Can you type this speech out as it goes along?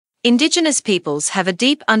Indigenous peoples have a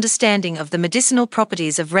deep understanding of the medicinal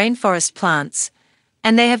properties of rainforest plants,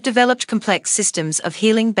 and they have developed complex systems of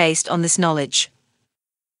healing based on this knowledge.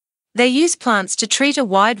 They use plants to treat a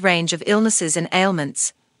wide range of illnesses and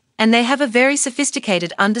ailments, and they have a very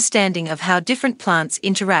sophisticated understanding of how different plants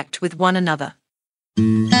interact with one another.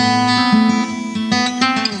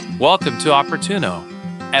 Welcome to Opportuno,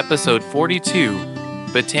 Episode 42,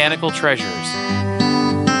 Botanical Treasures.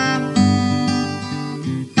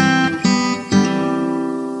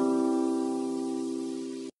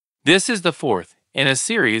 This is the fourth in a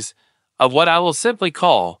series of what I will simply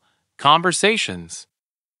call conversations.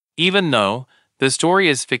 Even though the story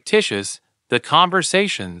is fictitious, the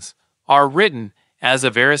conversations are written as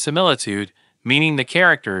a verisimilitude, meaning the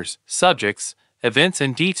characters, subjects, events,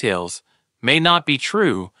 and details may not be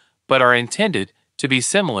true, but are intended to be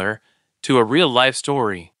similar to a real-life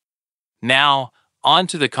story. Now, on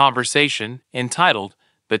to the conversation entitled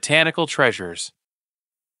Botanical Treasures.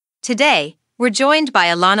 Today, we're joined by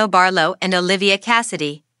Alano Barlow and Olivia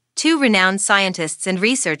Cassidy, two renowned scientists and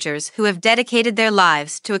researchers who have dedicated their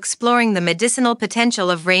lives to exploring the medicinal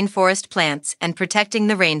potential of rainforest plants and protecting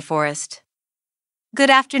the rainforest.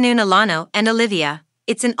 Good afternoon, Alano and Olivia.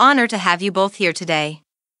 It's an honor to have you both here today.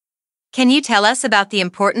 Can you tell us about the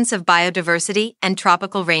importance of biodiversity and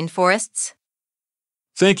tropical rainforests?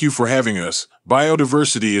 Thank you for having us.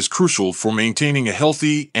 Biodiversity is crucial for maintaining a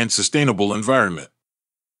healthy and sustainable environment.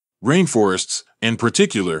 Rainforests, in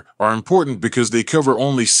particular, are important because they cover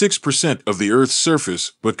only 6% of the Earth's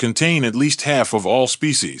surface but contain at least half of all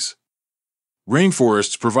species.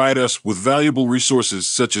 Rainforests provide us with valuable resources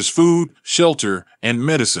such as food, shelter, and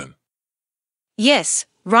medicine. Yes,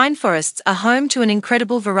 rainforests are home to an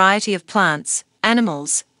incredible variety of plants,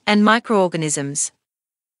 animals, and microorganisms.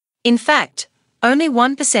 In fact, only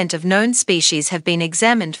 1% of known species have been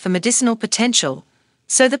examined for medicinal potential,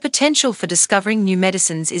 so the potential for discovering new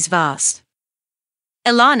medicines is vast.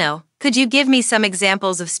 Alano, could you give me some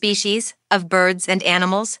examples of species of birds and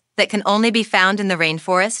animals that can only be found in the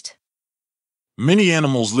rainforest? Many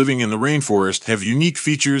animals living in the rainforest have unique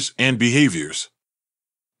features and behaviors.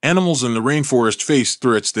 Animals in the rainforest face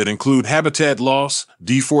threats that include habitat loss,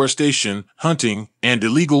 deforestation, hunting, and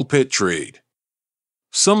illegal pet trade.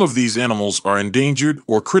 Some of these animals are endangered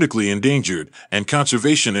or critically endangered, and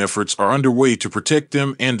conservation efforts are underway to protect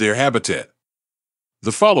them and their habitat.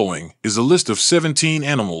 The following is a list of 17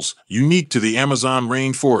 animals unique to the Amazon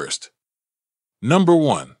rainforest. Number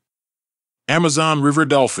 1. Amazon River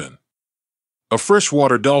Dolphin. A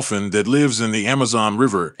freshwater dolphin that lives in the Amazon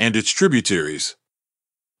River and its tributaries.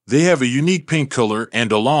 They have a unique pink color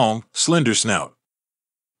and a long, slender snout.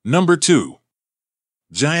 Number 2.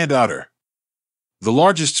 Giant otter. The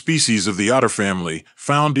largest species of the otter family,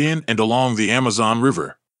 found in and along the Amazon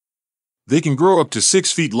River. They can grow up to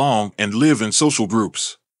 6 feet long and live in social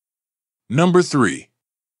groups. Number 3.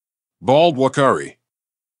 Bald wakari.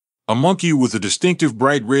 A monkey with a distinctive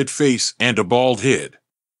bright red face and a bald head.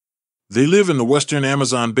 They live in the western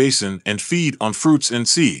Amazon basin and feed on fruits and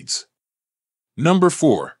seeds. Number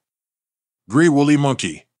 4. Gray woolly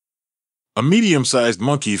monkey. A medium-sized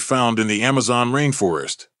monkey found in the Amazon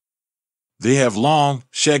rainforest. They have long,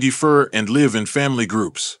 shaggy fur and live in family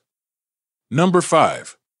groups. Number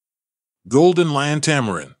 5. Golden lion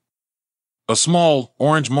tamarin. A small,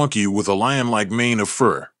 orange monkey with a lion-like mane of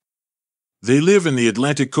fur. They live in the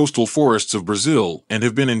Atlantic coastal forests of Brazil and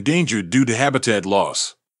have been endangered due to habitat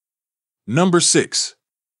loss. Number 6.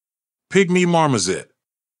 Pygmy marmoset.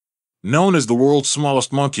 Known as the world's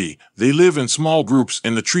smallest monkey, they live in small groups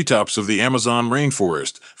in the treetops of the Amazon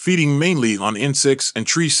rainforest, feeding mainly on insects and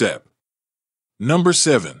tree sap. Number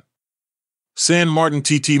 7. San Martin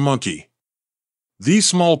TT monkey. These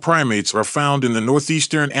small primates are found in the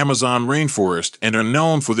northeastern Amazon rainforest and are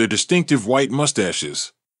known for their distinctive white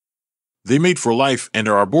mustaches. They mate for life and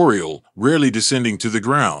are arboreal, rarely descending to the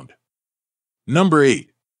ground. Number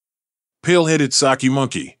 8. Pale-headed Saki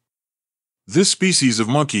monkey. This species of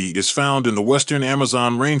monkey is found in the western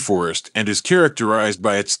Amazon rainforest and is characterized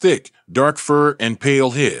by its thick, dark fur and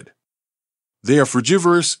pale head. They are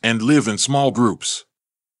frugivorous and live in small groups.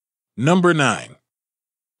 Number 9.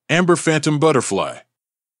 Amber phantom butterfly.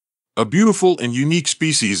 A beautiful and unique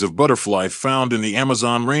species of butterfly found in the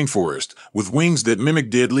Amazon rainforest, with wings that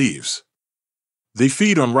mimic dead leaves. They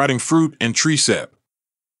feed on rotting fruit and tree sap.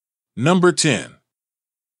 Number 10.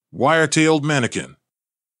 Wire-tailed manakin.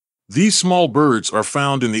 These small birds are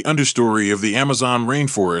found in the understory of the Amazon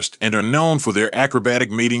rainforest and are known for their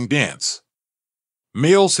acrobatic mating dance.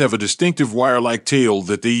 Males have a distinctive wire-like tail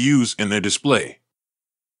that they use in their display.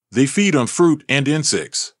 They feed on fruit and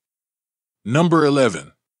insects. Number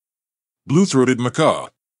 11. Blue-throated macaw.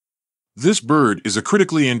 This bird is a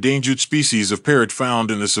critically endangered species of parrot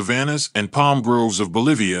found in the savannas and palm groves of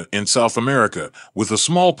Bolivia in South America, with a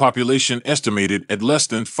small population estimated at less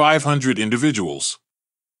than 500 individuals.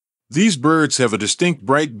 These birds have a distinct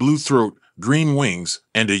bright blue throat, green wings,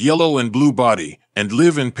 and a yellow and blue body, and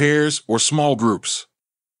live in pairs or small groups.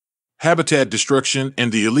 Habitat destruction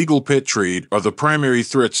and the illegal pet trade are the primary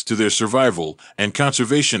threats to their survival, and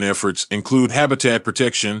conservation efforts include habitat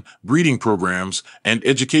protection, breeding programs, and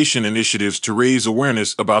education initiatives to raise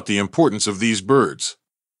awareness about the importance of these birds.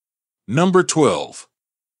 Number 12.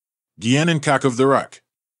 Guianan cock of the rock.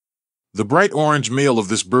 The bright orange male of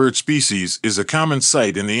this bird species is a common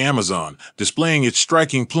sight in the Amazon, displaying its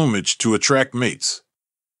striking plumage to attract mates.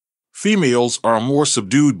 Females are a more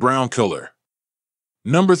subdued brown color.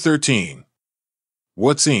 Number 13.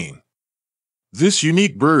 Huatzin. This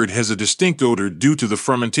unique bird has a distinct odor due to the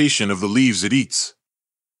fermentation of the leaves it eats.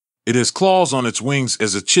 It has claws on its wings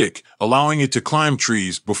as a chick, allowing it to climb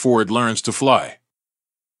trees before it learns to fly.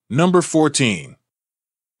 Number 14.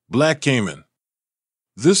 Black caiman.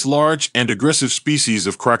 This large and aggressive species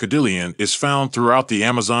of crocodilian is found throughout the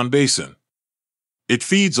Amazon basin. It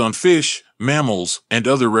feeds on fish, mammals, and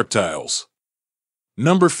other reptiles.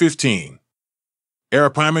 Number 15.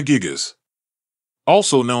 Arapaima gigas.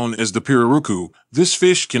 Also known as the pirarucu, this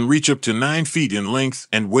fish can reach up to 9 feet in length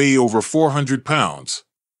and weigh over 400 pounds.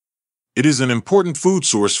 It is an important food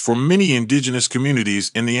source for many indigenous communities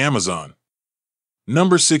in the Amazon.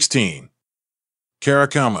 Number 16.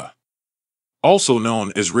 Caracama. Also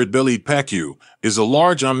known as red-bellied pacu, is a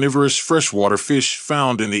large omnivorous freshwater fish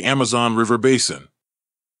found in the Amazon River basin.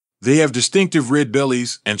 They have distinctive red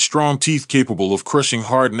bellies and strong teeth capable of crushing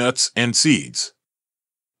hard nuts and seeds.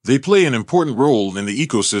 They play an important role in the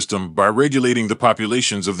ecosystem by regulating the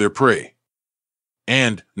populations of their prey.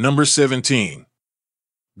 And number 17.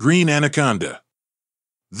 Green anaconda.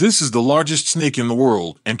 This is the largest snake in the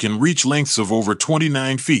world and can reach lengths of over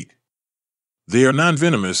 29 feet. They are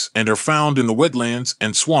non-venomous and are found in the wetlands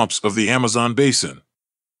and swamps of the Amazon basin.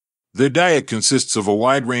 Their diet consists of a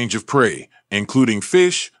wide range of prey, including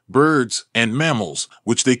fish, birds, and mammals,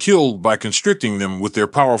 which they kill by constricting them with their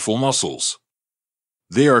powerful muscles.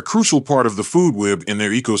 They are a crucial part of the food web in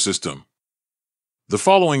their ecosystem. The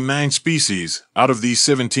following 9 species, out of these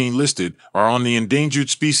 17 listed, are on the endangered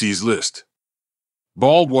species list.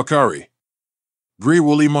 Bald wakari, gray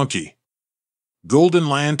woolly monkey, golden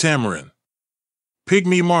lion tamarin,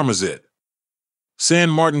 pygmy marmoset, San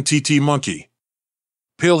Martin TT monkey,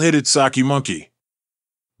 pale-headed Saki monkey,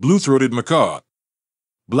 blue-throated macaw,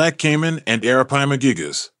 black caiman, and Arapaima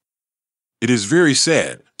gigas. It is very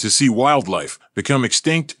sad to see wildlife become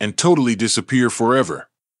extinct and totally disappear forever.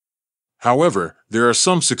 However, there are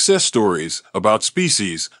some success stories about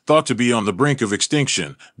species thought to be on the brink of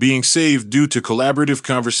extinction being saved due to collaborative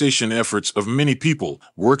conservation efforts of many people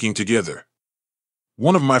working together.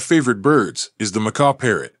 One of my favorite birds is the macaw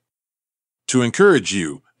parrot. To encourage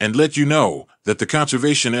you and let you know that the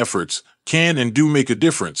conservation efforts can and do make a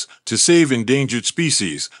difference to save endangered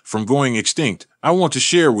species from going extinct, I want to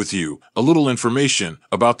share with you a little information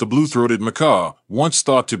about the blue-throated macaw, once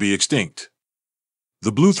thought to be extinct.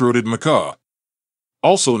 The blue-throated macaw,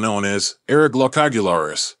 also known as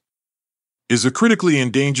Ereglocagularis, is a critically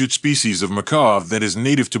endangered species of macaw that is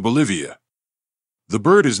native to Bolivia. The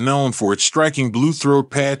bird is known for its striking blue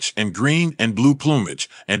throat patch and green and blue plumage,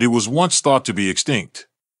 and it was once thought to be extinct.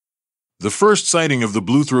 The first sighting of the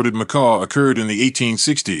blue-throated macaw occurred in the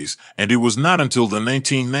 1860s, and it was not until the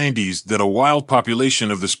 1990s that a wild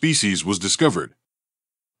population of the species was discovered.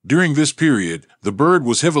 During this period, the bird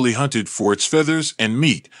was heavily hunted for its feathers and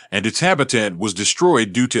meat, and its habitat was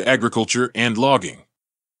destroyed due to agriculture and logging.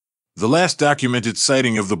 The last documented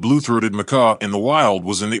sighting of the blue-throated macaw in the wild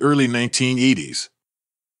was in the early 1980s.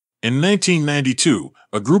 In 1992,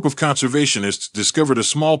 a group of conservationists discovered a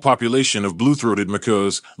small population of blue-throated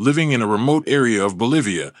macaws living in a remote area of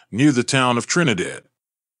Bolivia near the town of Trinidad.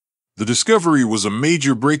 The discovery was a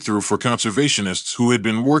major breakthrough for conservationists who had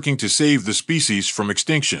been working to save the species from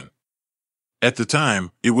extinction. At the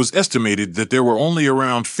time, it was estimated that there were only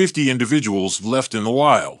around 50 individuals left in the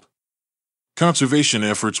wild. Conservation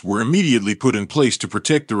efforts were immediately put in place to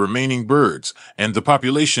protect the remaining birds, and the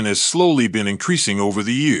population has slowly been increasing over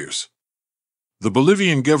the years. The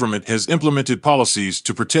Bolivian government has implemented policies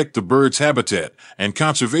to protect the bird's habitat, and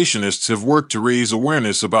conservationists have worked to raise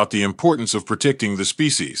awareness about the importance of protecting the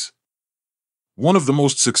species. One of the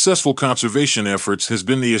most successful conservation efforts has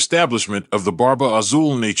been the establishment of the Barba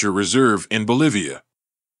Azul Nature Reserve in Bolivia.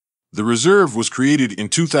 The reserve was created in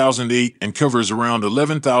 2008 and covers around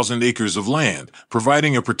 11,000 acres of land,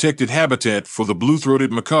 providing a protected habitat for the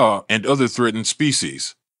blue-throated macaw and other threatened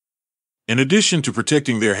species. In addition to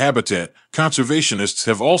protecting their habitat, conservationists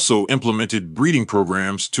have also implemented breeding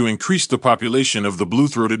programs to increase the population of the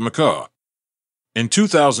blue-throated macaw. In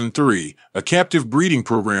 2003, a captive breeding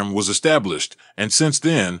program was established, and since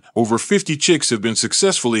then, over 50 chicks have been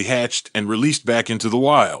successfully hatched and released back into the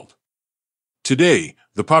wild. Today,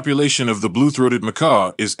 the population of the blue-throated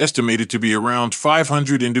macaw is estimated to be around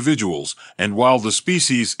 500 individuals, and while the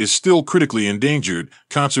species is still critically endangered,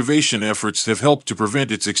 conservation efforts have helped to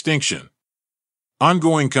prevent its extinction.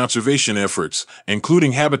 Ongoing conservation efforts,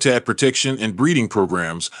 including habitat protection and breeding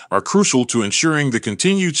programs, are crucial to ensuring the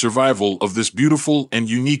continued survival of this beautiful and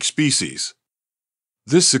unique species.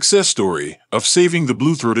 This success story of saving the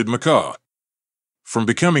blue-throated macaw from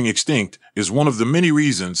becoming extinct is one of the many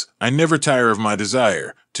reasons I never tire of my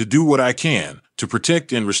desire to do what I can to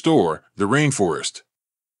protect and restore the rainforest.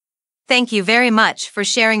 Thank you very much for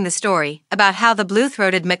sharing the story about how the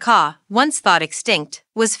blue-throated macaw, once thought extinct,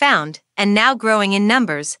 was found and now growing in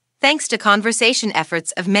numbers thanks to conservation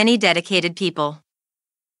efforts of many dedicated people.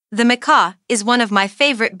 The macaw is one of my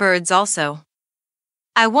favorite birds also.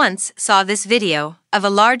 I once saw this video of a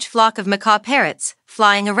large flock of macaw parrots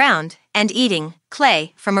flying around and eating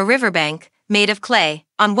clay from a riverbank made of clay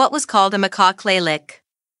on what was called a macaw clay lick.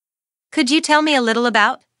 Could you tell me a little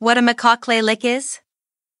about what a macaw clay lick is?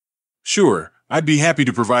 Sure, I'd be happy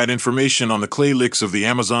to provide information on the clay licks of the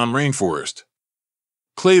Amazon rainforest.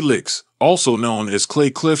 Clay licks, also known as clay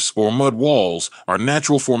cliffs or mud walls, are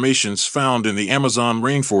natural formations found in the Amazon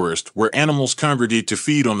rainforest where animals congregate to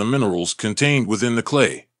feed on the minerals contained within the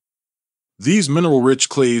clay. These mineral-rich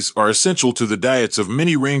clays are essential to the diets of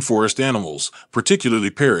many rainforest animals, particularly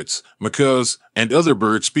parrots, macaws, and other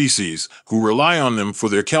bird species, who rely on them for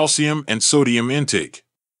their calcium and sodium intake.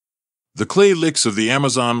 The clay licks of the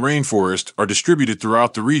Amazon rainforest are distributed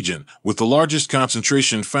throughout the region, with the largest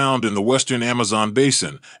concentration found in the western Amazon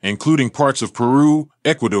basin, including parts of Peru,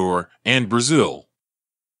 Ecuador, and Brazil.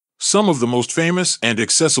 Some of the most famous and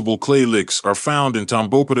accessible clay licks are found in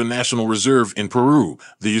Tambopada National Reserve in Peru,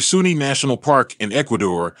 the Yasuni National Park in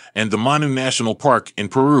Ecuador, and the Manu National Park in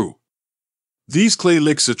Peru. These clay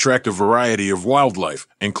licks attract a variety of wildlife,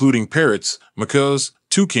 including parrots, macaws,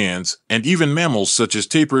 toucans, and even mammals such as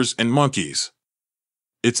tapirs and monkeys.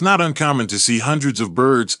 It's not uncommon to see hundreds of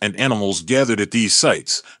birds and animals gathered at these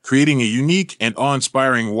sites, creating a unique and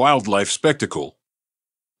awe-inspiring wildlife spectacle.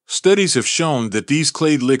 Studies have shown that these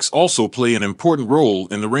clay licks also play an important role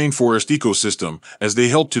in the rainforest ecosystem, as they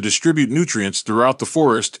help to distribute nutrients throughout the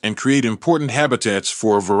forest and create important habitats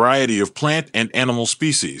for a variety of plant and animal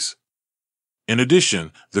species. In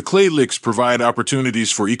addition, the clay licks provide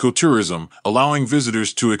opportunities for ecotourism, allowing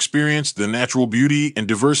visitors to experience the natural beauty and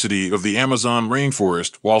diversity of the Amazon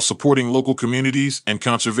rainforest while supporting local communities and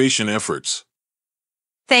conservation efforts.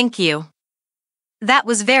 Thank you. That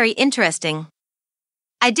was very interesting.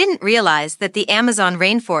 I didn't realize that the Amazon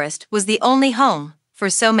rainforest was the only home for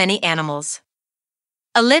so many animals.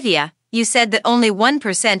 Olivia, you said that only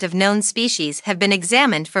 1% of known species have been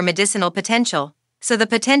examined for medicinal potential, so the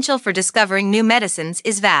potential for discovering new medicines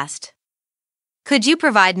is vast. Could you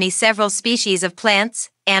provide me several species of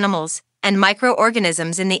plants, animals, and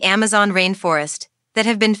microorganisms in the Amazon rainforest that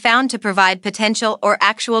have been found to provide potential or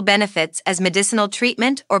actual benefits as medicinal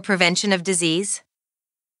treatment or prevention of disease?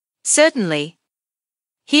 Certainly.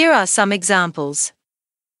 Here are some examples.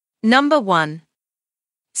 Number 1.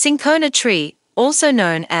 Cinchona tree, also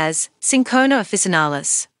known as Cinchona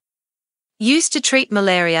officinalis. Used to treat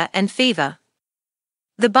malaria and fever.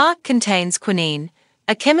 The bark contains quinine,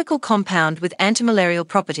 a chemical compound with antimalarial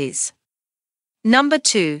properties. Number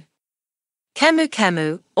 2. Camu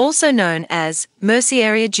camu, also known as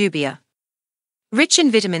Merciaria dubia. Rich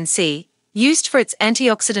in vitamin C, used for its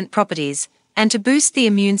antioxidant properties and to boost the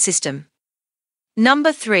immune system.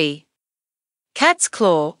 Number 3. Cat's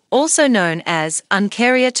claw, also known as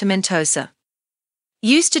Uncaria tomentosa.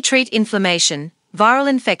 Used to treat inflammation, viral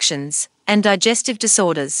infections, and digestive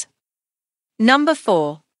disorders. Number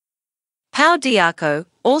 4. Pau d'arco,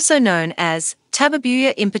 also known as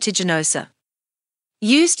Tabebuia impetigonosa.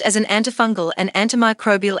 Used as an antifungal and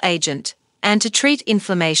antimicrobial agent, and to treat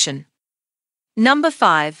inflammation. Number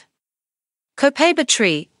 5. Copaiba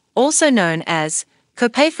tree, also known as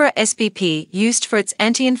Copaifera spp, used for its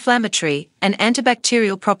anti-inflammatory and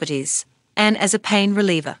antibacterial properties, and as a pain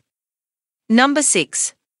reliever. Number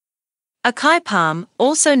 6. Acai palm,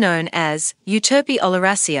 also known as Euterpe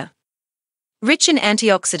oleracea. Rich in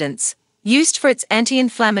antioxidants, used for its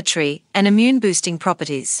anti-inflammatory and immune-boosting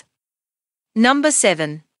properties. Number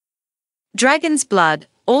 7. Dragon's blood,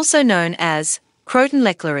 also known as Croton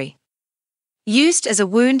lecleri. Used as a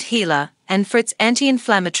wound healer and for its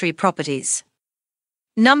anti-inflammatory properties.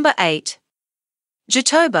 Number 8.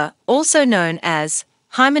 Jojoba, also known as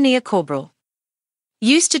Hymenaea corbel.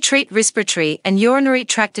 Used to treat respiratory and urinary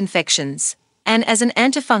tract infections, and as an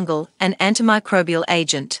antifungal and antimicrobial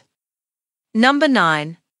agent. Number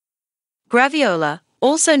 9. Graviola,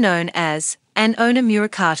 also known as Annona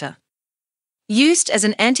muricata. Used as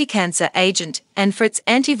an anti-cancer agent and for its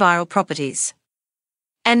antiviral properties.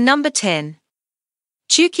 And number 10.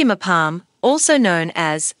 Curcuma palm, also known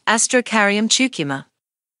as Astrocarium curcuma.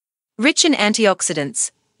 Rich in antioxidants,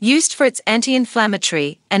 used for its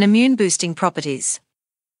anti-inflammatory and immune-boosting properties.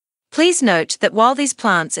 Please note that while these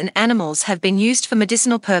plants and animals have been used for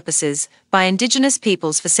medicinal purposes by indigenous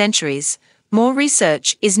peoples for centuries, more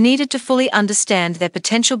research is needed to fully understand their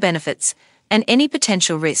potential benefits and any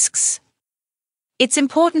potential risks. It's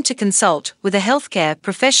important to consult with a healthcare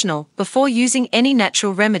professional before using any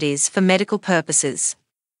natural remedies for medical purposes.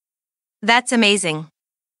 That's amazing.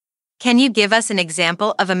 Can you give us an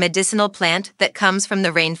example of a medicinal plant that comes from the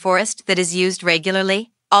rainforest that is used regularly,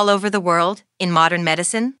 all over the world, in modern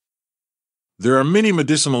medicine? There are many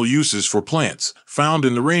medicinal uses for plants found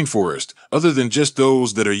in the rainforest, other than just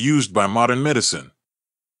those that are used by modern medicine.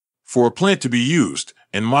 For a plant to be used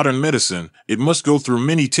in modern medicine, it must go through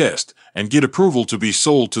many tests and get approval to be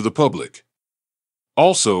sold to the public.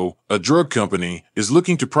 Also, a drug company is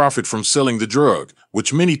looking to profit from selling the drug,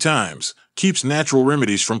 which many times keeps natural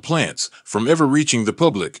remedies from plants from ever reaching the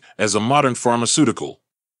public as a modern pharmaceutical.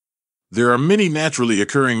 There are many naturally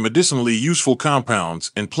occurring medicinally useful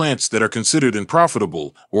compounds in plants that are considered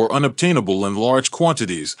unprofitable or unobtainable in large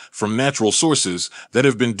quantities from natural sources that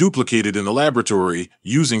have been duplicated in the laboratory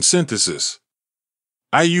using synthesis.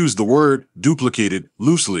 I use the word duplicated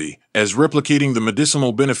loosely, as replicating the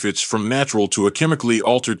medicinal benefits from natural to a chemically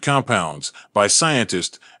altered compounds by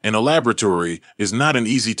scientists in a laboratory is not an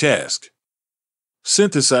easy task.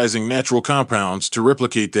 Synthesizing natural compounds to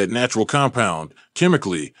replicate that natural compound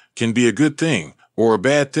chemically can be a good thing or a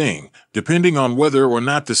bad thing, depending on whether or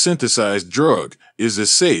not the synthesized drug is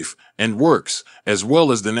as safe and works as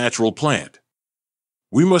well as the natural plant.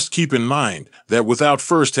 We must keep in mind that without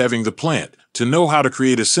first having the plant to know how to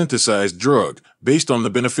create a synthesized drug based on the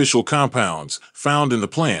beneficial compounds found in the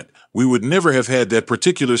plant, we would never have had that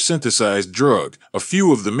particular synthesized drug. A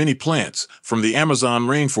few of the many plants from the Amazon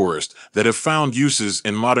rainforest that have found uses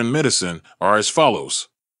in modern medicine are as follows.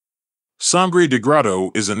 Sangre de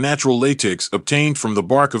grotto is a natural latex obtained from the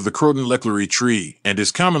bark of the croton lecleri tree and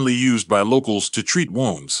is commonly used by locals to treat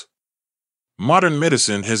wounds. Modern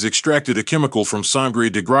medicine has extracted a chemical from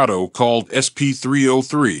Sangre de grotto called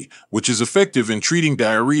SP303, which is effective in treating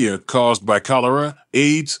diarrhea caused by cholera,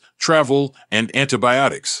 AIDS, travel, and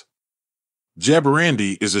antibiotics.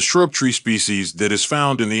 Jabarandi is a shrub tree species that is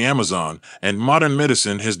found in the Amazon, and modern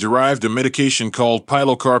medicine has derived a medication called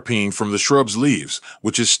pilocarpine from the shrub's leaves,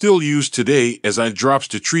 which is still used today as eye drops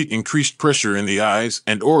to treat increased pressure in the eyes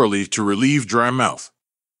and orally to relieve dry mouth.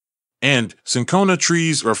 And cinchona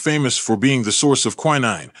trees are famous for being the source of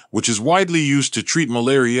quinine, which is widely used to treat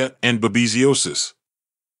malaria and babesiosis.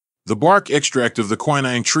 The bark extract of the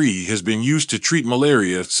quinine tree has been used to treat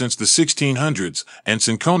malaria since the 1600s, and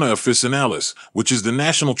Cinchona officinalis, which is the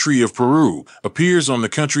national tree of Peru, appears on the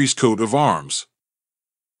country's coat of arms.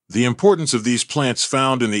 The importance of these plants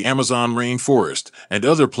found in the Amazon rainforest and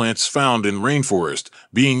other plants found in rainforest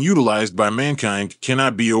being utilized by mankind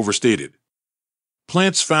cannot be overstated.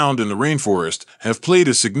 Plants found in the rainforest have played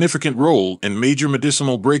a significant role in major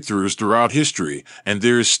medicinal breakthroughs throughout history, and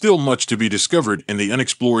there is still much to be discovered in the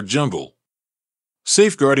unexplored jungle.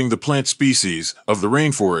 Safeguarding the plant species of the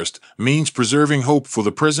rainforest means preserving hope for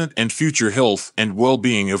the present and future health and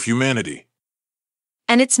well-being of humanity.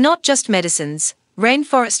 And it's not just medicines.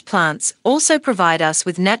 Rainforest plants also provide us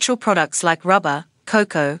with natural products like rubber,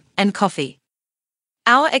 cocoa, and coffee.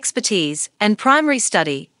 Our expertise and primary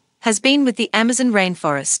study has been with the Amazon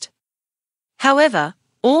rainforest. However,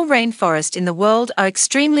 all rainforests in the world are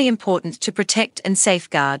extremely important to protect and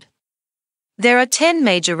safeguard. There are 10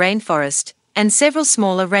 major rainforests and several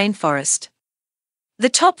smaller rainforests. The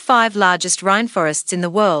top 5 largest rainforests in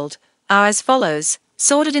the world are as follows,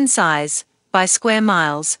 sorted in size, by square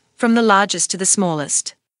miles, from the largest to the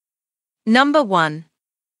smallest. Number 1.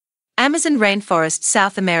 Amazon rainforest,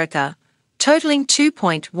 South America, totaling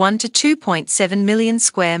 2.1 to 2.7 million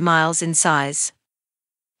square miles in size.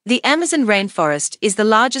 The Amazon rainforest is the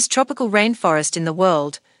largest tropical rainforest in the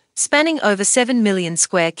world, spanning over 7 million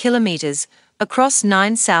square kilometers across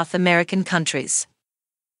 9 South American countries.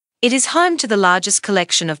 It is home to the largest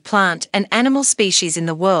collection of plant and animal species in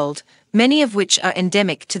the world, many of which are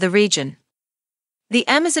endemic to the region. The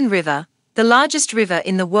Amazon River, the largest river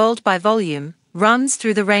in the world by volume, runs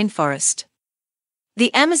through the rainforest.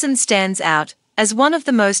 The Amazon stands out as one of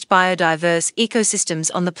the most biodiverse ecosystems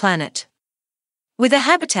on the planet. With a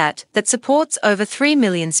habitat that supports over 3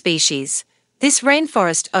 million species, this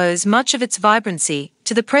rainforest owes much of its vibrancy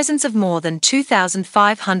to the presence of more than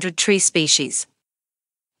 2,500 tree species.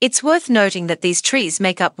 It's worth noting that these trees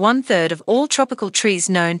make up 1/3 of all tropical trees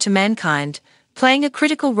known to mankind, playing a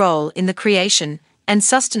critical role in the creation and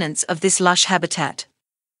sustenance of this lush habitat.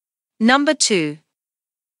 Number 2.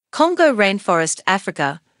 Congo Rainforest,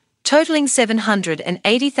 Africa, totaling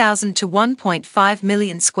 780,000 to 1.5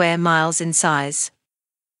 million square miles in size.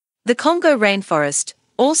 The Congo Rainforest,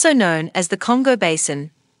 also known as the Congo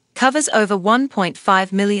Basin, covers over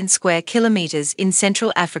 1.5 million square kilometers in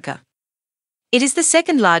Central Africa. It is the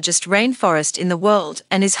second largest rainforest in the world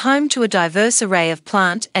and is home to a diverse array of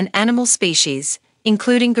plant and animal species,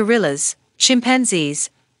 including gorillas, chimpanzees,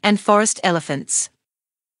 and forest elephants.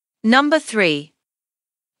 Number 3.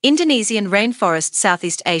 Indonesian Rainforest,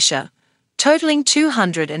 Southeast Asia, totaling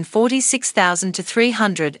 246,000 to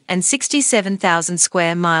 367,000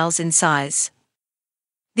 square miles in size.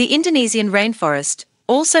 The Indonesian rainforest,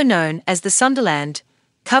 also known as the Sundaland,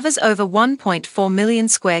 covers over 1.4 million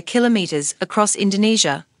square kilometers across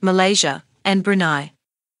Indonesia, Malaysia, and Brunei.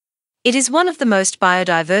 It is one of the most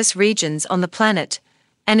biodiverse regions on the planet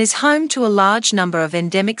and is home to a large number of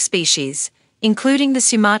endemic species, including the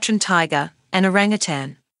Sumatran tiger and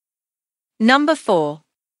orangutan. Number 4.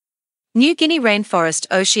 New Guinea Rainforest,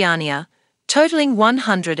 Oceania, totaling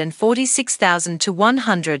 146,000 to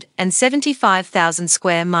 175,000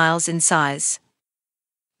 square miles in size.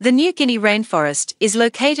 The New Guinea Rainforest is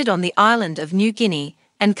located on the island of New Guinea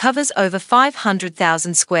and covers over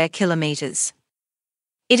 500,000 square kilometers.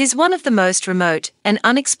 It is one of the most remote and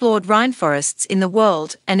unexplored rainforests in the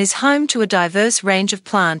world and is home to a diverse range of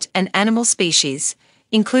plant and animal species,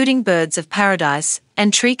 including birds of paradise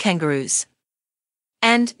and tree kangaroos.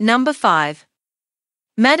 And number 5.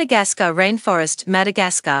 Madagascar Rainforest,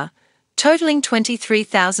 Madagascar, totaling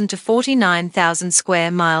 23,000 to 49,000 square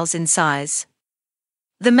miles in size.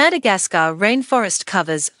 The Madagascar rainforest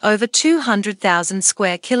covers over 200,000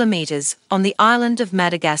 square kilometers on the island of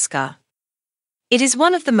Madagascar. It is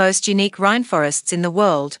one of the most unique rainforests in the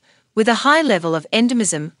world, with a high level of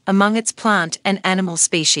endemism among its plant and animal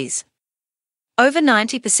species. Over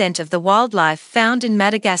 90% of the wildlife found in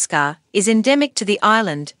Madagascar is endemic to the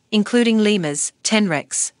island, including lemurs,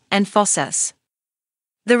 tenrecs, and fossas.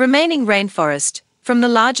 The remaining rainforest, from the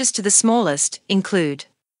largest to the smallest, include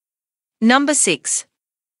Number 6.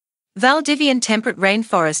 Valdivian Temperate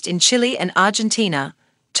Rainforest in Chile and Argentina,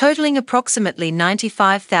 totaling approximately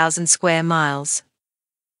 95,000 square miles.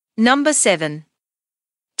 Number 7.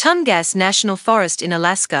 Tungas National Forest in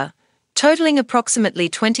Alaska, totaling approximately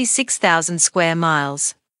 26,000 square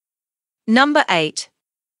miles. Number 8.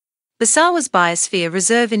 Basawas Biosphere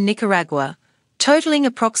Reserve in Nicaragua, totaling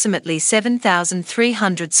approximately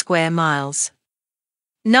 7,300 square miles.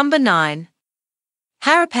 Number 9.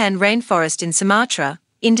 Harapan Rainforest in Sumatra,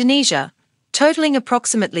 Indonesia, totaling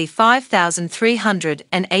approximately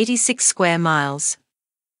 5,386 square miles.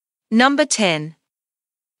 Number 10.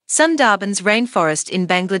 Sundarbans Rainforest in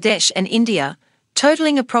Bangladesh and India,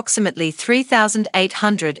 totaling approximately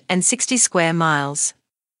 3,860 square miles.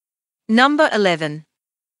 Number 11.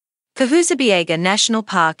 Kahuza-Biega National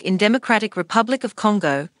Park in Democratic Republic of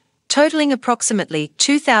Congo, totaling approximately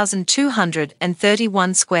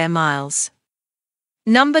 2,231 square miles.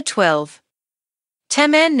 Number 12.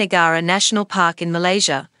 Taman Negara National Park in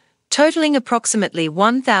Malaysia, totaling approximately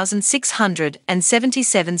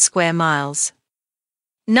 1,677 square miles.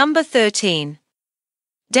 Number 13.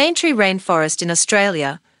 Daintree Rainforest in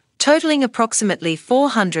Australia, totaling approximately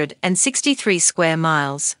 463 square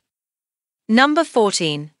miles. Number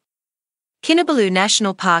 14. Kinabalu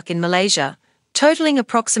National Park in Malaysia, totaling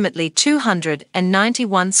approximately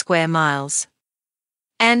 291 square miles.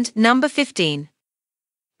 And number 15.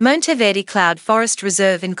 Monteverde Cloud Forest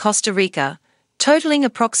Reserve in Costa Rica, totaling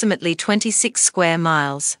approximately 26 square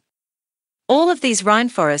miles. All of these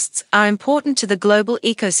rainforests are important to the global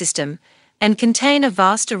ecosystem and contain a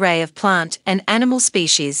vast array of plant and animal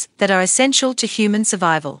species that are essential to human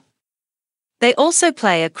survival. They also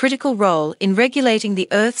play a critical role in regulating the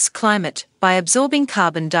Earth's climate by absorbing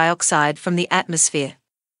carbon dioxide from the atmosphere.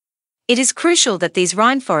 It is crucial that these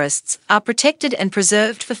rainforests are protected and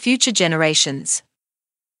preserved for future generations.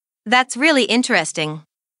 That's really interesting.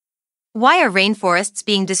 Why are rainforests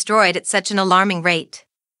being destroyed at such an alarming rate?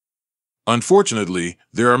 Unfortunately,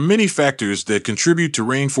 there are many factors that contribute to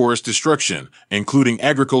rainforest destruction, including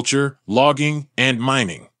agriculture, logging, and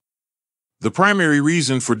mining. The primary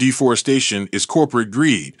reason for deforestation is corporate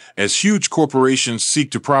greed, as huge corporations seek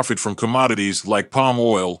to profit from commodities like palm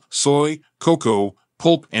oil, soy, cocoa,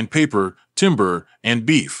 pulp and paper, timber, and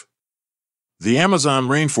beef. The Amazon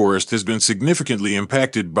rainforest has been significantly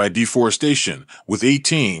impacted by deforestation, with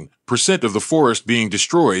 18% of the forest being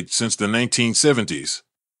destroyed since the 1970s.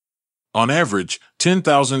 On average,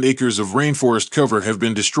 10,000 acres of rainforest cover have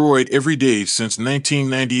been destroyed every day since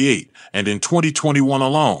 1998, and in 2021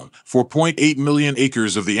 alone, 4.8 million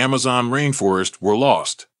acres of the Amazon rainforest were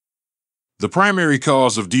lost. The primary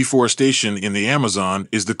cause of deforestation in the Amazon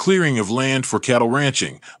is the clearing of land for cattle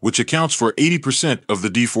ranching, which accounts for 80% of the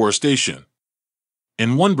deforestation.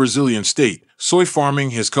 In one Brazilian state, soy farming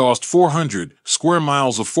has caused 400 square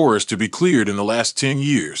miles of forest to be cleared in the last 10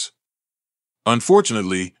 years.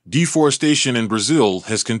 Unfortunately, deforestation in Brazil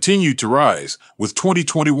has continued to rise, with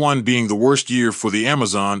 2021 being the worst year for the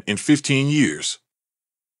Amazon in 15 years.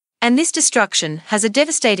 And this destruction has a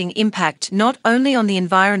devastating impact not only on the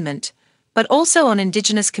environment, but also on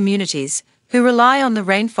Indigenous communities who rely on the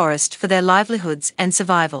rainforest for their livelihoods and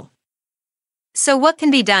survival. So what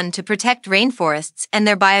can be done to protect rainforests and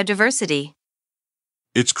their biodiversity?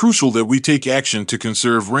 It's crucial that we take action to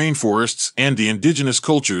conserve rainforests and the indigenous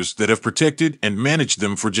cultures that have protected and managed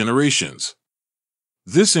them for generations.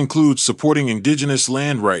 This includes supporting indigenous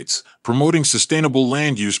land rights, promoting sustainable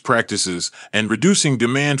land use practices, and reducing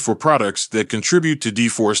demand for products that contribute to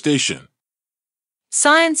deforestation.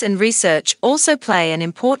 Science and research also play an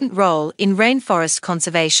important role in rainforest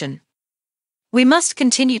conservation. We must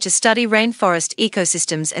continue to study rainforest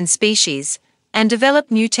ecosystems and species, and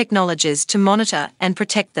develop new technologies to monitor and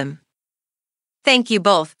protect them. Thank you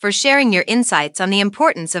both for sharing your insights on the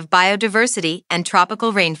importance of biodiversity and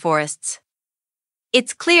tropical rainforests.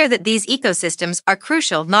 It's clear that these ecosystems are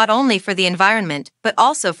crucial not only for the environment but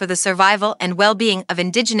also for the survival and well-being of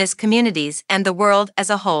Indigenous communities and the world as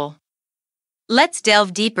a whole. Let's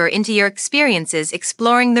delve deeper into your experiences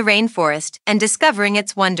exploring the rainforest and discovering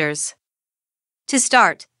its wonders. To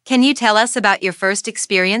start, can you tell us about your first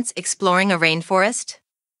experience exploring a rainforest?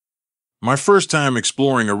 My first time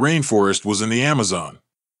exploring a rainforest was in the Amazon.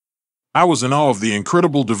 I was in awe of the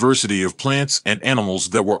incredible diversity of plants and animals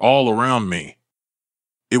that were all around me.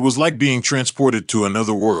 It was like being transported to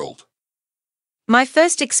another world. My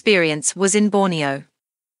first experience was in Borneo.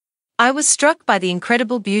 I was struck by the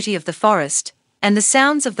incredible beauty of the forest and the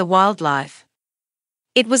sounds of the wildlife.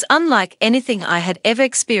 It was unlike anything I had ever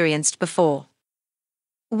experienced before.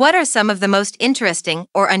 What are some of the most interesting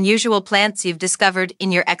or unusual plants you've discovered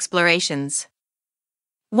in your explorations?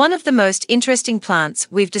 One of the most interesting plants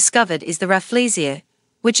we've discovered is the Rafflesia,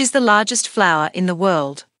 which is the largest flower in the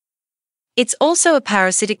world. It's also a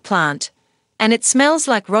parasitic plant, and it smells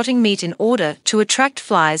like rotting meat in order to attract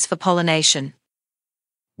flies for pollination.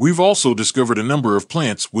 We've also discovered a number of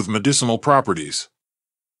plants with medicinal properties.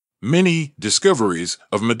 Many discoveries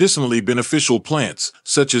of medicinally beneficial plants,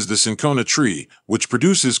 such as the cinchona tree, which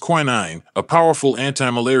produces quinine, a powerful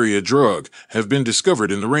anti-malaria drug, have been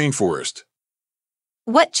discovered in the rainforest.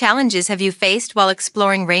 What challenges have you faced while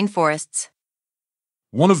exploring rainforests?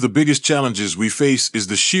 One of the biggest challenges we face is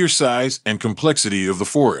the sheer size and complexity of the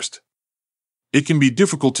forest. It can be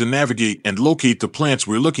difficult to navigate and locate the plants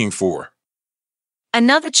we're looking for.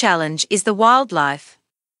 Another challenge is the wildlife.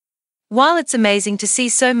 While it's amazing to see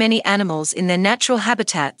so many animals in their natural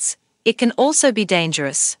habitats, it can also be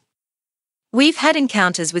dangerous. We've had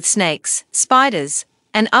encounters with snakes, spiders,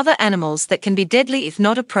 and other animals that can be deadly if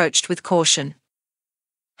not approached with caution.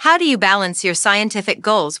 How do you balance your scientific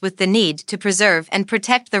goals with the need to preserve and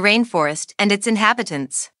protect the rainforest and its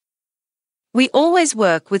inhabitants? We always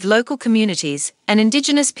work with local communities and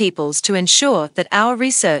Indigenous peoples to ensure that our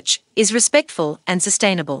research is respectful and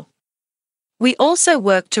sustainable. We also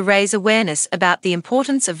work to raise awareness about the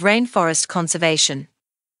importance of rainforest conservation.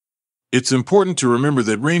 It's important to remember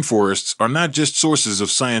that rainforests are not just sources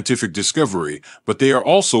of scientific discovery, but they are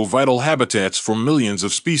also vital habitats for millions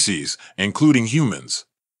of species, including humans.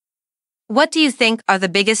 What do you think are the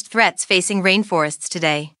biggest threats facing rainforests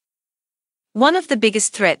today? One of the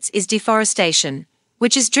biggest threats is deforestation,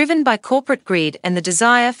 which is driven by corporate greed and the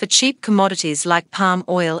desire for cheap commodities like palm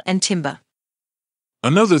oil and timber.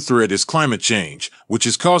 Another threat is climate change, which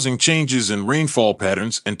is causing changes in rainfall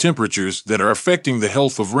patterns and temperatures that are affecting the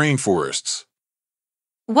health of rainforests.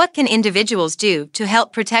 What can individuals do to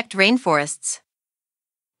help protect rainforests?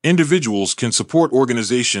 Individuals can support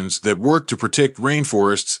organizations that work to protect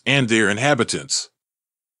rainforests and their inhabitants.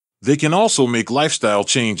 They can also make lifestyle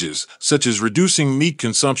changes, such as reducing meat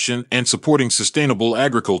consumption and supporting sustainable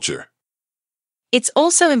agriculture. It's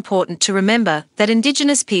also important to remember that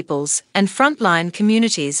Indigenous peoples and frontline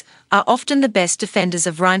communities are often the best defenders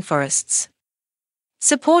of rainforests.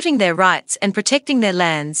 Supporting their rights and protecting their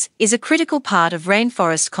lands is a critical part of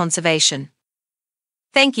rainforest conservation.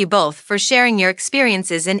 Thank you both for sharing your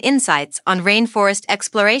experiences and insights on rainforest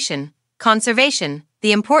exploration, conservation,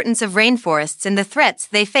 the importance of rainforests, and the threats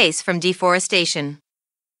they face from deforestation.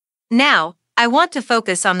 Now, I want to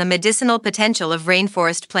focus on the medicinal potential of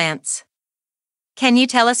rainforest plants. Can you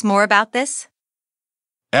tell us more about this?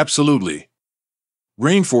 Absolutely.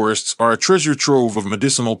 Rainforests are a treasure trove of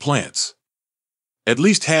medicinal plants. At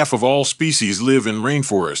least half of all species live in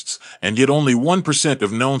rainforests, and yet only 1%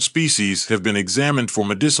 of known species have been examined for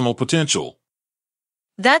medicinal potential.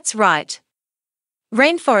 That's right.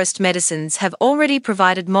 Rainforest medicines have already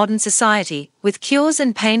provided modern society with cures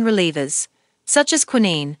and pain relievers, such as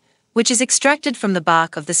quinine, which is extracted from the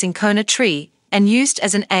bark of the cinchona tree and used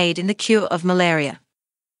as an aid in the cure of malaria.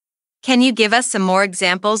 Can you give us some more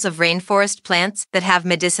examples of rainforest plants that have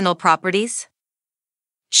medicinal properties?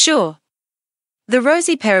 Sure. The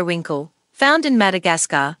rosy periwinkle, found in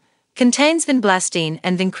Madagascar, contains vinblastine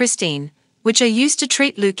and vincristine, which are used to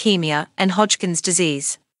treat leukemia and Hodgkin's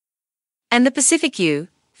disease. And the Pacific yew,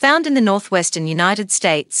 found in the northwestern United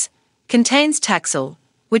States, contains Taxol,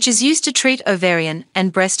 which is used to treat ovarian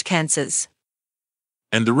and breast cancers.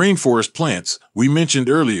 And the rainforest plants we mentioned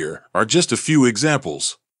earlier are just a few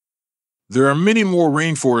examples. There are many more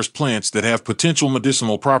rainforest plants that have potential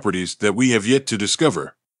medicinal properties that we have yet to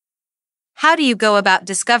discover. How do you go about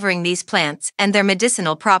discovering these plants and their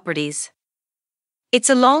medicinal properties? It's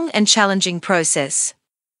a long and challenging process.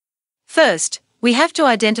 First, we have to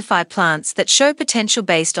identify plants that show potential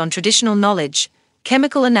based on traditional knowledge,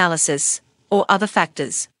 chemical analysis, or other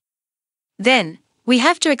factors. Then, we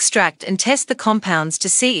have to extract and test the compounds to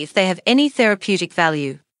see if they have any therapeutic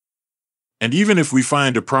value. And even if we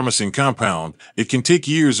find a promising compound, it can take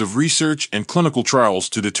years of research and clinical trials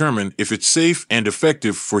to determine if it's safe and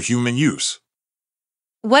effective for human use.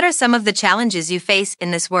 What are some of the challenges you face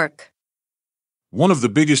in this work? One of the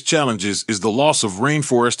biggest challenges is the loss of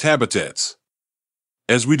rainforest habitats.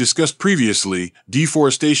 As we discussed previously,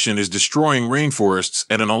 deforestation is destroying rainforests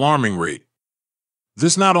at an alarming rate.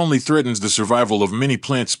 This not only threatens the survival of many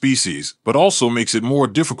plant species, but also makes it more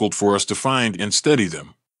difficult for us to find and study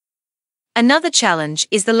them. Another challenge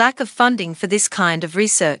is the lack of funding for this kind of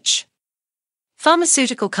research.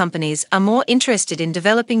 Pharmaceutical companies are more interested in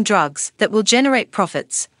developing drugs that will generate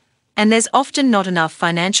profits, and there's often not enough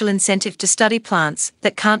financial incentive to study plants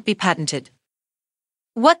that can't be patented.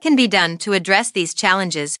 What can be done to address these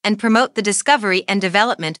challenges and promote the discovery and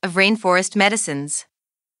development of rainforest medicines?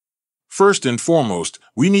 First and foremost,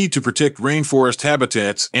 we need to protect rainforest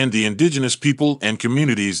habitats and the indigenous people and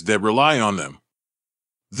communities that rely on them.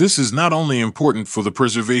 This is not only important for the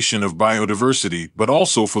preservation of biodiversity, but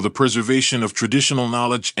also for the preservation of traditional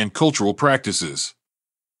knowledge and cultural practices.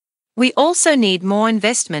 We also need more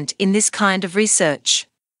investment in this kind of research.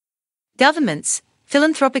 Governments,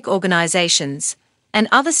 philanthropic organizations, and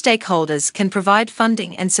other stakeholders can provide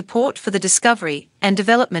funding and support for the discovery and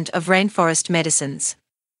development of rainforest medicines.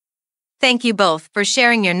 Thank you both for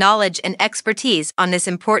sharing your knowledge and expertise on this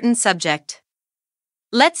important subject.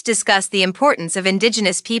 Let's discuss the importance of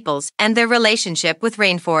Indigenous peoples and their relationship with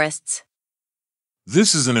rainforests.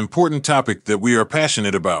 This is an important topic that we are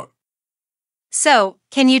passionate about. So,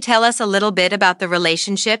 can you tell us a little bit about the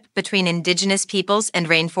relationship between Indigenous peoples and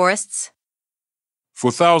rainforests?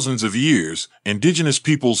 For thousands of years, Indigenous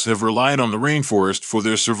peoples have relied on the rainforest for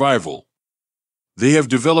their survival. They have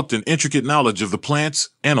developed an intricate knowledge of the plants,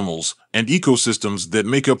 animals, and ecosystems that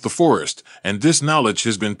make up the forest, and this knowledge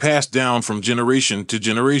has been passed down from generation to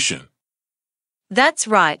generation. That's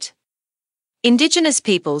right. Indigenous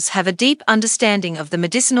peoples have a deep understanding of the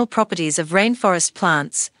medicinal properties of rainforest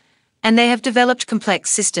plants, and they have developed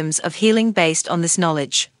complex systems of healing based on this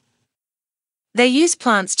knowledge. They use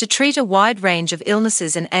plants to treat a wide range of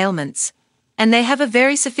illnesses and ailments, and they have a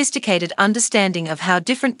very sophisticated understanding of how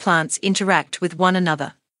different plants interact with one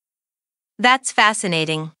another. That's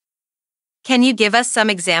fascinating. Can you give us some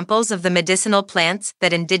examples of the medicinal plants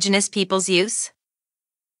that Indigenous peoples use?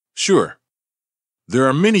 Sure. There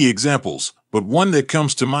are many examples, but one that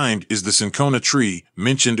comes to mind is the cinchona tree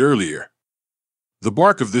mentioned earlier. The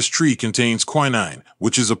bark of this tree contains quinine,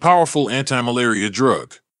 which is a powerful anti-malaria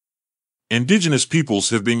drug. Indigenous peoples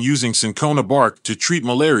have been using cinchona bark to treat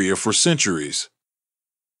malaria for centuries.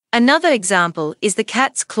 Another example is the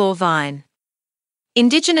cat's claw vine.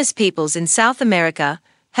 Indigenous peoples in South America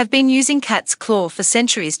have been using cat's claw for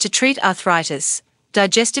centuries to treat arthritis,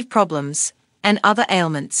 digestive problems, and other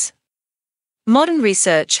ailments. Modern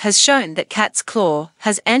research has shown that cat's claw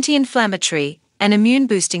has anti-inflammatory and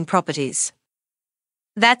immune-boosting properties.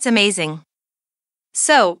 That's amazing.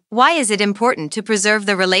 So, why is it important to preserve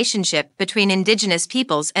the relationship between indigenous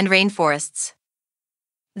peoples and rainforests?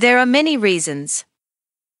 There are many reasons.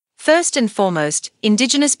 First and foremost,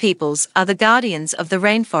 indigenous peoples are the guardians of the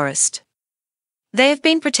rainforest. They have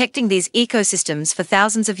been protecting these ecosystems for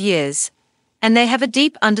thousands of years, and they have a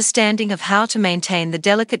deep understanding of how to maintain the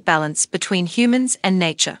delicate balance between humans and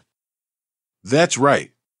nature. That's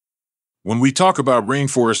right. When we talk about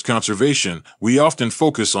rainforest conservation, we often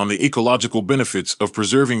focus on the ecological benefits of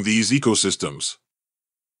preserving these ecosystems.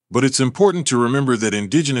 But it's important to remember that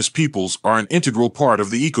indigenous peoples are an integral part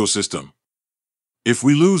of the ecosystem. If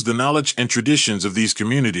we lose the knowledge and traditions of these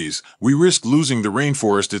communities, we risk losing the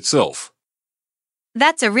rainforest itself.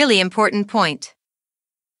 That's a really important point.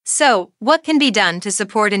 So, what can be done to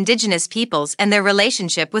support indigenous peoples and their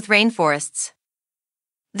relationship with rainforests?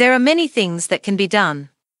 There are many things that can be done.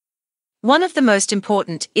 One of the most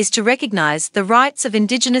important is to recognize the rights of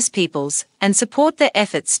indigenous peoples and support their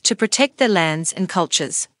efforts to protect their lands and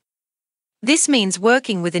cultures. This means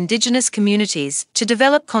working with indigenous communities to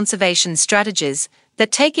develop conservation strategies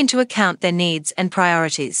that take into account their needs and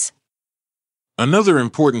priorities. Another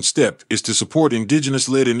important step is to support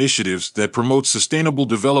indigenous-led initiatives that promote sustainable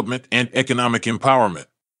development and economic empowerment.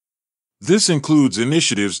 This includes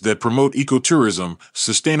initiatives that promote ecotourism,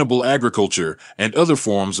 sustainable agriculture, and other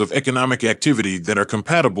forms of economic activity that are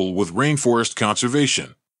compatible with rainforest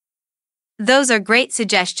conservation. Those are great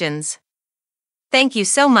suggestions. Thank you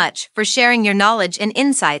so much for sharing your knowledge and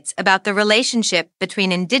insights about the relationship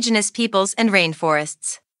between indigenous peoples and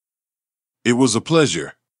rainforests. It was a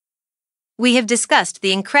pleasure. We have discussed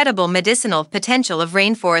the incredible medicinal potential of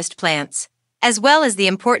rainforest plants, as well as the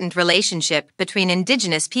important relationship between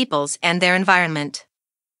indigenous peoples and their environment.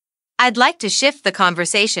 I'd like to shift the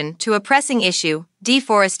conversation to a pressing issue: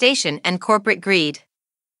 deforestation and corporate greed.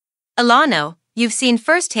 Alano, you've seen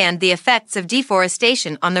firsthand the effects of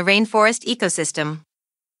deforestation on the rainforest ecosystem.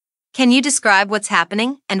 Can you describe what's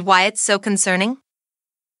happening and why it's so concerning?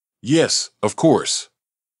 Yes, of course.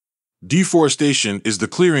 Deforestation is the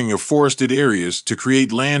clearing of forested areas to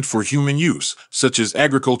create land for human use, such as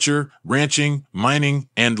agriculture, ranching, mining,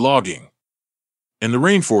 and logging. In the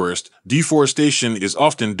rainforest, deforestation is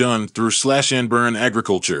often done through slash-and-burn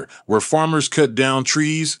agriculture, where farmers cut down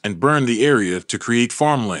trees and burn the area to create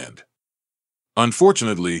farmland.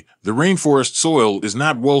 Unfortunately, the rainforest soil is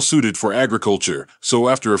not well suited for agriculture, so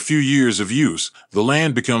after a few years of use, the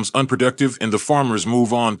land becomes unproductive and the farmers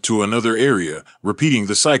move on to another area, repeating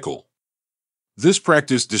the cycle. This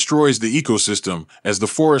practice destroys the ecosystem as the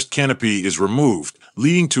forest canopy is removed,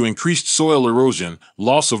 leading to increased soil erosion,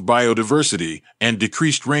 loss of biodiversity, and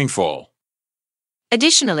decreased rainfall.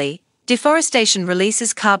 Additionally, deforestation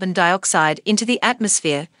releases carbon dioxide into the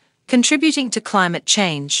atmosphere, contributing to climate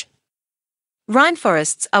change.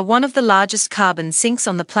 Rainforests are one of the largest carbon sinks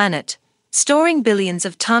on the planet, storing billions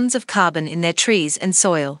of tons of carbon in their trees and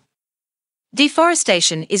soil.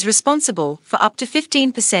 Deforestation is responsible for up to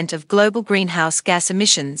 15% of global greenhouse gas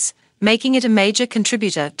emissions, making it a major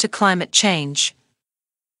contributor to climate change.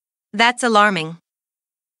 That's alarming.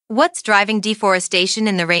 What's driving deforestation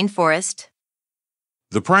in the rainforest?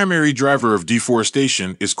 The primary driver of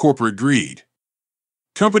deforestation is corporate greed.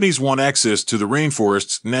 Companies want access to the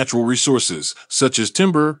rainforest's natural resources, such as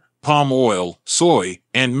timber, palm oil, soy,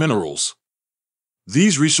 and minerals.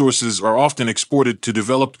 These resources are often exported to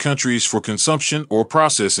developed countries for consumption or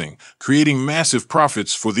processing, creating massive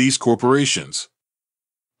profits for these corporations.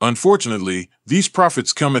 Unfortunately, these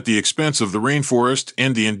profits come at the expense of the rainforest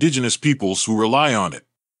and the indigenous peoples who rely on it.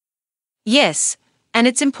 Yes, and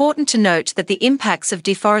it's important to note that the impacts of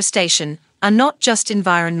deforestation are not just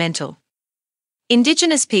environmental.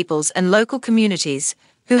 Indigenous peoples and local communities,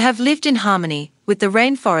 who have lived in harmony with the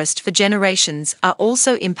rainforest for generations, are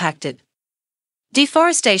also impacted.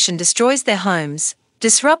 Deforestation destroys their homes,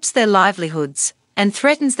 disrupts their livelihoods, and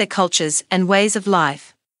threatens their cultures and ways of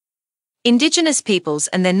life. Indigenous peoples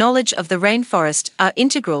and their knowledge of the rainforest are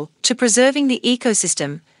integral to preserving the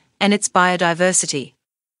ecosystem and its biodiversity.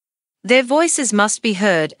 Their voices must be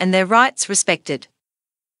heard and their rights respected.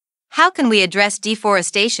 How can we address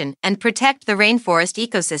deforestation and protect the rainforest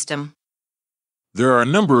ecosystem? There are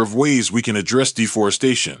a number of ways we can address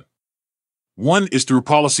deforestation. One is through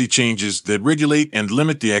policy changes that regulate and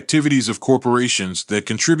limit the activities of corporations that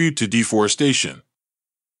contribute to deforestation.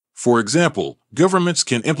 For example, governments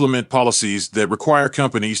can implement policies that require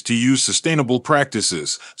companies to use sustainable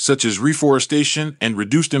practices, such as reforestation and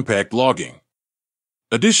reduced impact logging.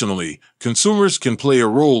 Additionally, consumers can play a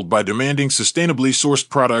role by demanding sustainably sourced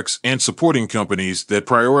products and supporting companies that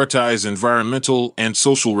prioritize environmental and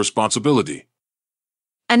social responsibility.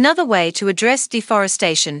 Another way to address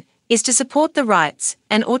deforestation is to support the rights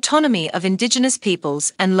and autonomy of Indigenous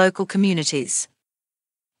peoples and local communities.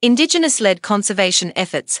 Indigenous-led conservation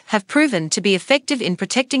efforts have proven to be effective in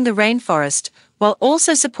protecting the rainforest while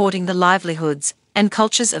also supporting the livelihoods and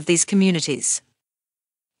cultures of these communities.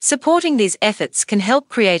 Supporting these efforts can help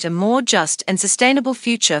create a more just and sustainable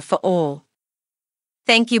future for all.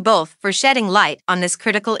 Thank you both for shedding light on this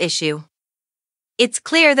critical issue. It's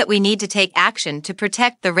clear that we need to take action to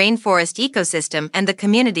protect the rainforest ecosystem and the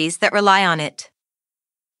communities that rely on it.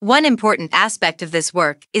 One important aspect of this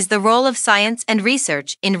work is the role of science and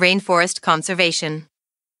research in rainforest conservation.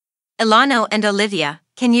 Ilano and Olivia,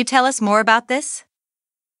 can you tell us more about this?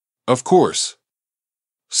 Of course.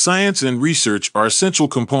 Science and research are essential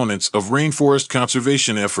components of rainforest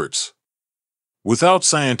conservation efforts. Without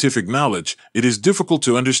scientific knowledge, it is difficult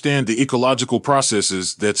to understand the ecological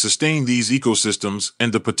processes that sustain these ecosystems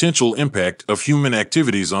and the potential impact of human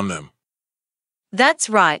activities on them. That's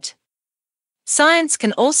right. Science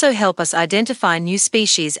can also help us identify new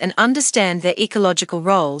species and understand their ecological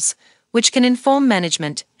roles, which can inform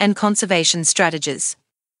management and conservation strategies.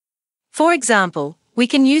 For example, we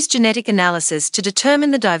can use genetic analysis to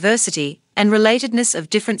determine the diversity and relatedness of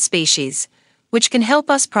different species, which can help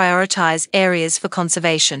us prioritize areas for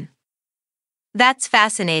conservation. That's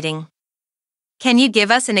fascinating. Can you give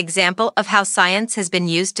us an example of how science has been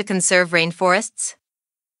used to conserve rainforests?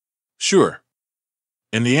 Sure.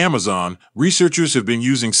 In the Amazon, researchers have been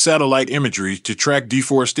using satellite imagery to track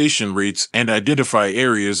deforestation rates and identify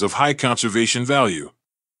areas of high conservation value.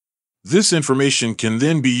 This information can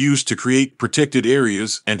then be used to create protected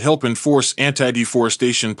areas and help enforce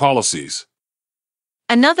anti-deforestation policies.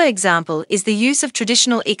 Another example is the use of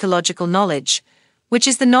traditional ecological knowledge, which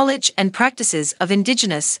is the knowledge and practices of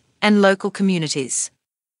Indigenous and local communities.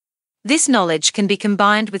 This knowledge can be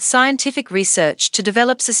combined with scientific research to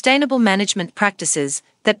develop sustainable management practices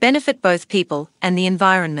that benefit both people and the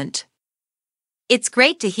environment. It's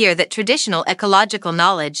great to hear that traditional ecological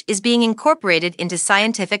knowledge is being incorporated into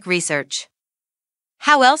scientific research.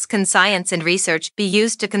 How else can science and research be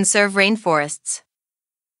used to conserve rainforests?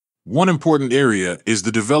 One important area is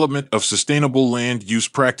the development of sustainable land use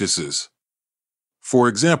practices. For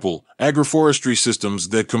example, agroforestry systems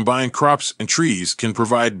that combine crops and trees can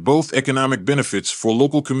provide both economic benefits for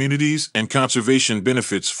local communities and conservation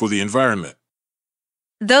benefits for the environment.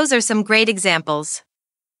 Those are some great examples.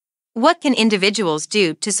 What can individuals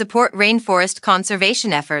do to support rainforest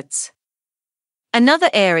conservation efforts? Another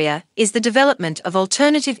area is the development of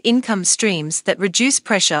alternative income streams that reduce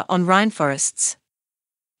pressure on rainforests.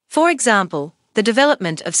 For example, the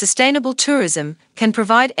development of sustainable tourism can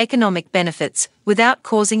provide economic benefits without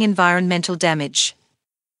causing environmental damage.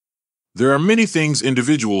 There are many things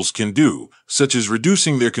individuals can do, such as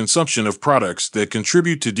reducing their consumption of products that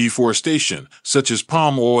contribute to deforestation, such as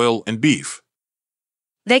palm oil and beef.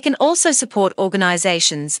 They can also support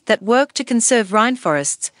organizations that work to conserve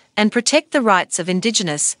rainforests and protect the rights of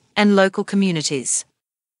Indigenous and local communities.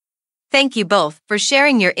 Thank you both for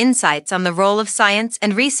sharing your insights on the role of science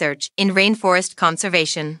and research in rainforest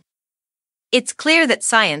conservation. It's clear that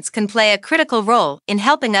science can play a critical role in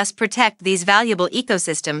helping us protect these valuable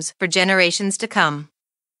ecosystems for generations to come.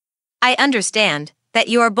 I understand that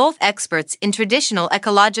you are both experts in traditional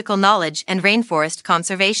ecological knowledge and rainforest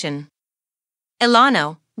conservation.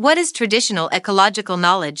 Ilano, what is traditional ecological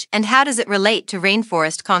knowledge and how does it relate to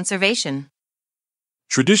rainforest conservation?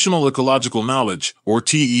 Traditional ecological knowledge, or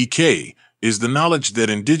TEK, is the knowledge that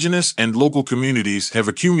Indigenous and local communities have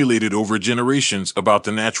accumulated over generations about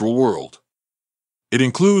the natural world. It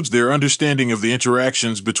includes their understanding of the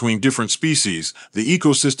interactions between different species, the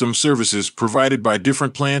ecosystem services provided by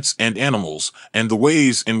different plants and animals, and the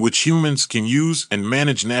ways in which humans can use and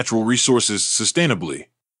manage natural resources sustainably.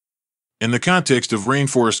 In the context of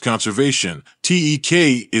rainforest conservation,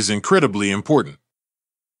 TEK is incredibly important.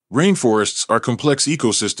 Rainforests are complex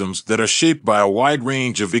ecosystems that are shaped by a wide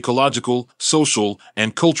range of ecological, social,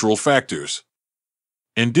 and cultural factors.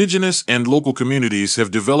 Indigenous and local communities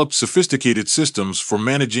have developed sophisticated systems for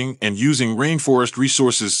managing and using rainforest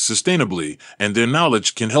resources sustainably, and their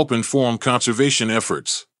knowledge can help inform conservation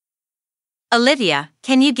efforts. Olivia,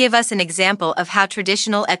 can you give us an example of how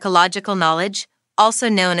traditional ecological knowledge, also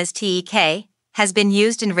known as TEK, has been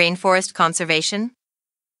used in rainforest conservation?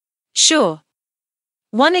 Sure.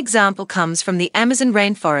 One example comes from the Amazon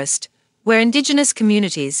rainforest, where Indigenous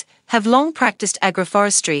communities have long practiced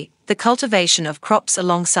agroforestry, the cultivation of crops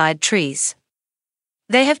alongside trees.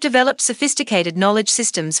 They have developed sophisticated knowledge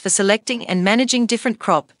systems for selecting and managing different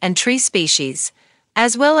crop and tree species,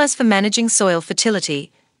 as well as for managing soil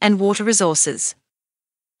fertility and water resources.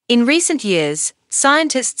 In recent years,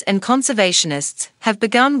 scientists and conservationists have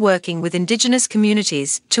begun working with Indigenous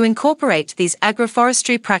communities to incorporate these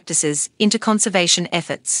agroforestry practices into conservation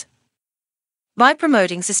efforts. By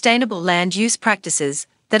promoting sustainable land use practices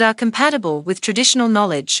that are compatible with traditional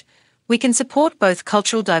knowledge, we can support both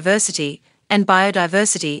cultural diversity and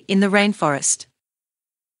biodiversity in the rainforest.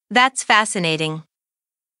 That's fascinating.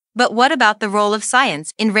 But what about the role of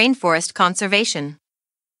science in rainforest conservation?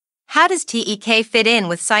 How does TEK fit in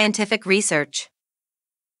with scientific research?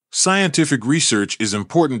 Scientific research is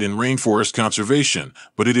important in rainforest conservation,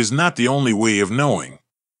 but it is not the only way of knowing.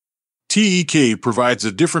 TEK provides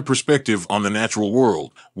a different perspective on the natural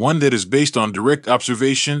world, one that is based on direct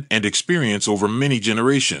observation and experience over many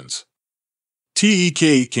generations.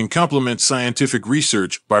 TEK can complement scientific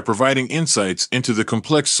research by providing insights into the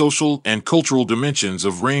complex social and cultural dimensions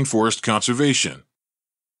of rainforest conservation.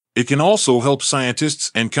 It can also help scientists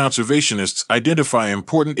and conservationists identify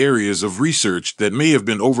important areas of research that may have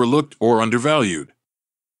been overlooked or undervalued.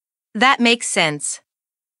 That makes sense.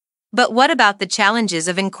 But what about the challenges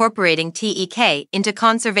of incorporating TEK into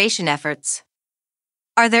conservation efforts?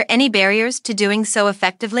 Are there any barriers to doing so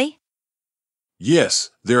effectively? Yes,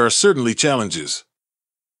 there are certainly challenges.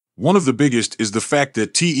 One of the biggest is the fact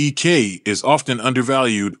that TEK is often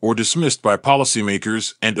undervalued or dismissed by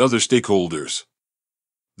policymakers and other stakeholders.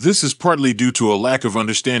 This is partly due to a lack of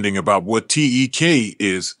understanding about what TEK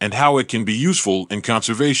is and how it can be useful in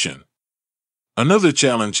conservation. Another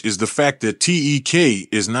challenge is the fact that TEK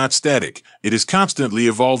is not static. It is constantly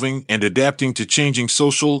evolving and adapting to changing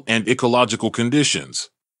social and ecological conditions.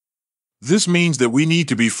 This means that we need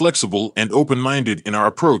to be flexible and open-minded in our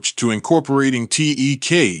approach to incorporating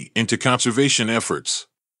TEK into conservation efforts.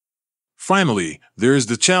 Finally, there is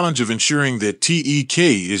the challenge of ensuring that TEK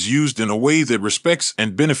is used in a way that respects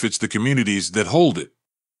and benefits the communities that hold it.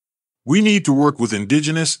 We need to work with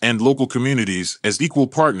Indigenous and local communities as equal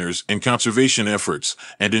partners in conservation efforts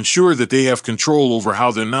and ensure that they have control over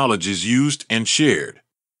how their knowledge is used and shared.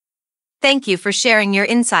 Thank you for sharing your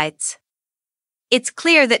insights. It's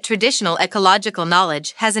clear that traditional ecological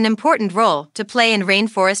knowledge has an important role to play in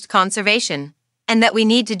rainforest conservation, and that we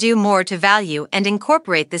need to do more to value and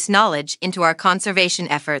incorporate this knowledge into our conservation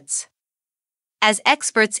efforts. As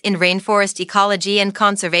experts in rainforest ecology and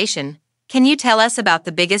conservation, can you tell us about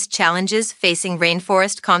the biggest challenges facing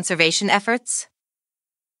rainforest conservation efforts?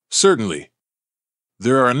 Certainly.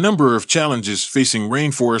 There are a number of challenges facing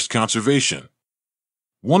rainforest conservation.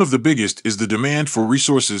 One of the biggest is the demand for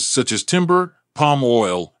resources such as timber, palm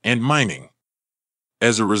oil, and mining.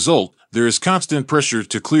 As a result, there is constant pressure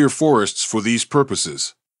to clear forests for these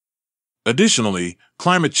purposes. Additionally,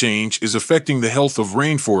 climate change is affecting the health of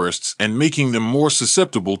rainforests and making them more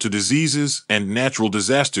susceptible to diseases and natural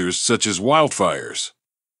disasters such as wildfires.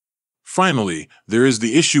 Finally, there is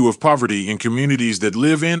the issue of poverty in communities that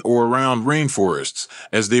live in or around rainforests,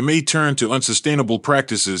 as they may turn to unsustainable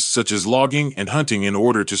practices such as logging and hunting in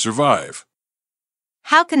order to survive.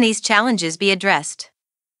 How can these challenges be addressed?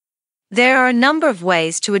 There are a number of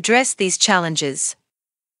ways to address these challenges.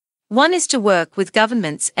 One is to work with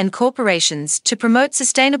governments and corporations to promote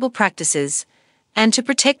sustainable practices and to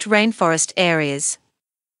protect rainforest areas.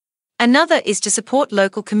 Another is to support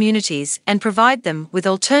local communities and provide them with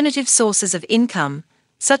alternative sources of income,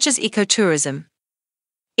 such as ecotourism.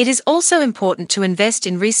 It is also important to invest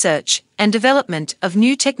in research and development of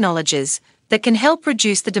new technologies that can help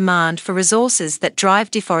reduce the demand for resources that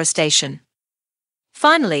drive deforestation.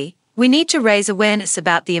 Finally, we need to raise awareness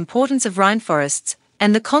about the importance of rainforests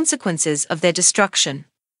and the consequences of their destruction.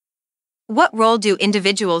 What role do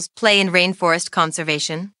individuals play in rainforest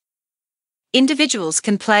conservation? Individuals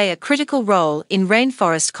can play a critical role in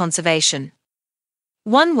rainforest conservation.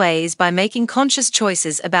 One way is by making conscious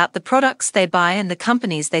choices about the products they buy and the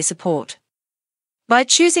companies they support. By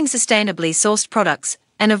choosing sustainably sourced products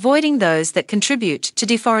and avoiding those that contribute to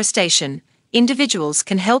deforestation, individuals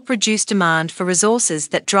can help reduce demand for resources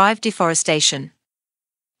that drive deforestation.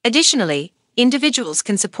 Additionally, individuals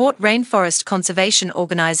can support rainforest conservation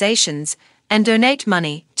organizations and donate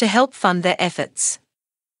money to help fund their efforts.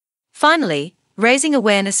 Finally, raising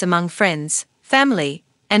awareness among friends, family,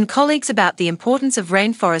 and colleagues about the importance of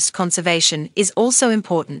rainforest conservation is also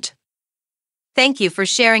important. Thank you for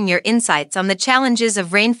sharing your insights on the challenges of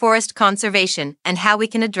rainforest conservation and how we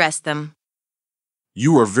can address them.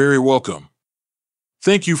 You are very welcome.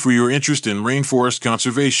 Thank you for your interest in rainforest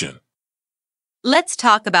conservation. Let's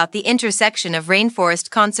talk about the intersection of rainforest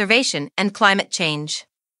conservation and climate change.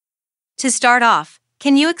 To start off,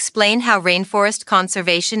 Can you explain how rainforest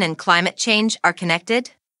conservation and climate change are connected?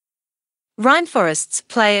 Rainforests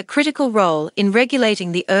play a critical role in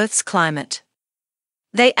regulating the Earth's climate.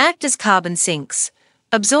 They act as carbon sinks,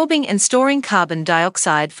 absorbing and storing carbon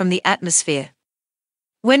dioxide from the atmosphere.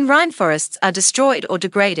 When rainforests are destroyed or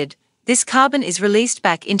degraded, this carbon is released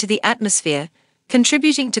back into the atmosphere,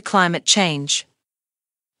 contributing to climate change.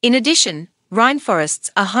 In addition, rainforests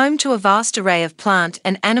are home to a vast array of plant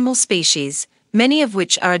and animal species, many of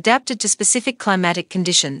which are adapted to specific climatic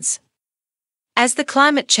conditions. As the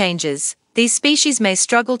climate changes, these species may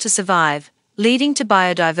struggle to survive, leading to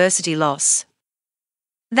biodiversity loss.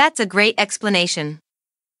 That's a great explanation.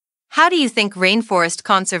 How do you think rainforest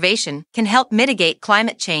conservation can help mitigate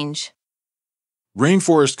climate change?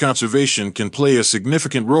 Rainforest conservation can play a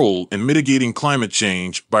significant role in mitigating climate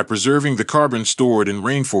change by preserving the carbon stored in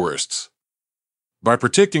rainforests. By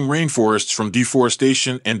protecting rainforests from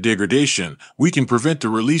deforestation and degradation, we can prevent the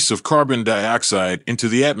release of carbon dioxide into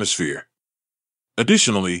the atmosphere.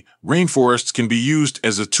 Additionally, rainforests can be used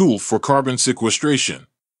as a tool for carbon sequestration.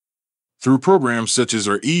 Through programs such as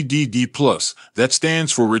our EDD+, that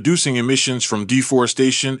stands for Reducing Emissions from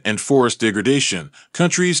Deforestation and Forest Degradation,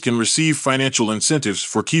 countries can receive financial incentives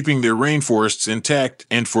for keeping their rainforests intact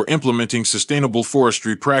and for implementing sustainable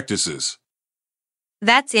forestry practices.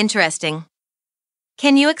 That's interesting.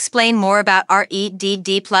 Can you explain more about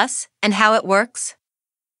REDD+ and how it works?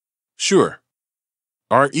 Sure.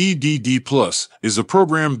 REDD+ is a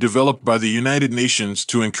program developed by the United Nations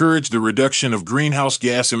to encourage the reduction of greenhouse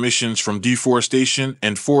gas emissions from deforestation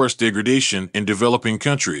and forest degradation in developing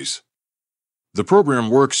countries. The program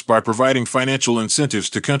works by providing financial incentives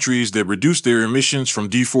to countries that reduce their emissions from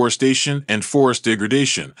deforestation and forest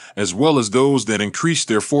degradation, as well as those that increase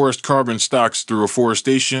their forest carbon stocks through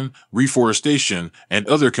afforestation, reforestation, and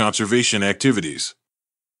other conservation activities.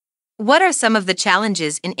 What are some of the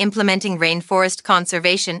challenges in implementing rainforest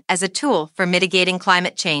conservation as a tool for mitigating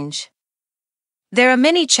climate change? There are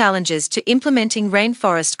many challenges to implementing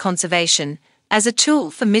rainforest conservation as a tool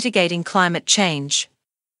for mitigating climate change.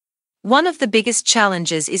 One of the biggest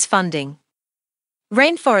challenges is funding.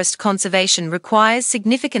 Rainforest conservation requires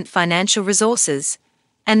significant financial resources,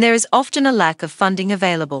 and there is often a lack of funding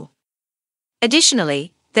available.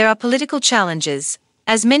 Additionally, there are political challenges,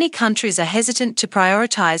 as many countries are hesitant to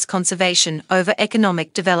prioritize conservation over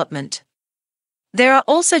economic development. There are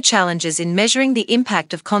also challenges in measuring the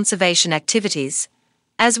impact of conservation activities,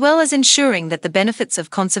 as well as ensuring that the benefits of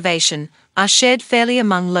conservation are shared fairly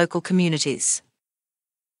among local communities.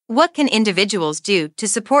 What can individuals do to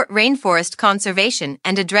support rainforest conservation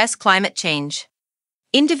and address climate change?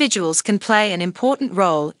 Individuals can play an important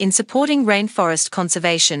role in supporting rainforest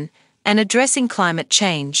conservation and addressing climate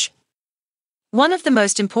change. One of the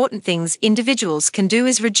most important things individuals can do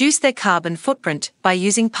is reduce their carbon footprint by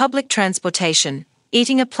using public transportation,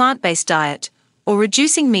 eating a plant-based diet, or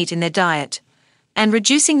reducing meat in their diet, and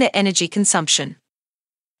reducing their energy consumption.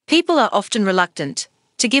 People are often reluctant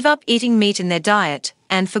to give up eating meat in their diet,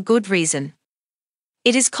 and for good reason.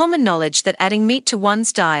 It is common knowledge that adding meat to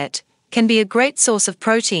one's diet can be a great source of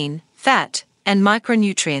protein, fat, and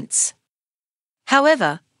micronutrients.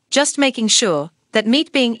 However, just making sure that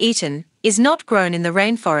meat being eaten is not grown in the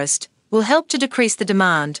rainforest will help to decrease the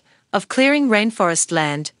demand of clearing rainforest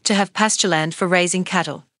land to have pastureland for raising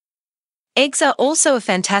cattle. Eggs are also a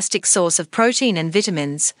fantastic source of protein and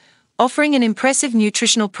vitamins, offering an impressive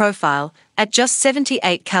nutritional profile at just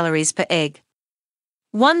 78 calories per egg.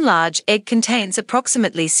 One large egg contains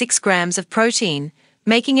approximately 6 grams of protein,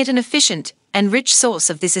 making it an efficient and rich source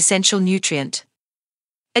of this essential nutrient.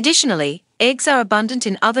 Additionally, eggs are abundant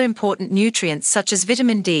in other important nutrients such as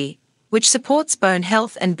vitamin D, which supports bone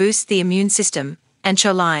health and boosts the immune system, and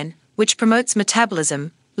choline, which promotes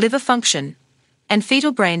metabolism, liver function, and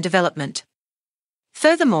fetal brain development.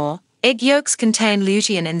 Furthermore, egg yolks contain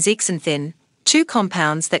lutein and zeaxanthin, 2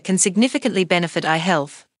 compounds that can significantly benefit eye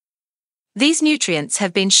health. These nutrients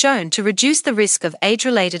have been shown to reduce the risk of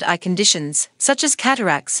age-related eye conditions such as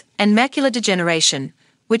cataracts and macular degeneration,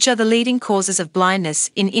 which are the leading causes of blindness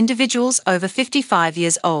in individuals over 55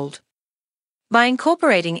 years old. By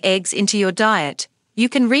incorporating eggs into your diet, you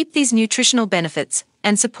can reap these nutritional benefits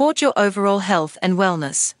and support your overall health and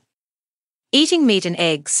wellness. Eating meat and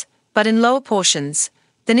eggs, but in lower portions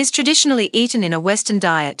than is traditionally eaten in a Western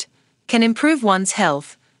diet, can improve one's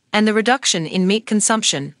health, and the reduction in meat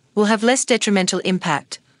consumption will have less detrimental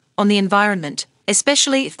impact on the environment,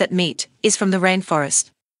 especially if that meat is from the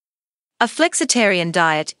rainforest. A flexitarian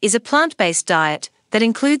diet is a plant-based diet that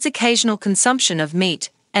includes occasional consumption of meat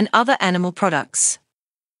and other animal products.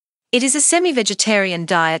 It is a semi-vegetarian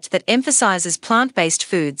diet that emphasizes plant-based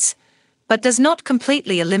foods, but does not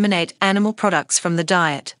completely eliminate animal products from the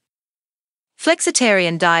diet.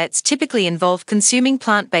 Flexitarian diets typically involve consuming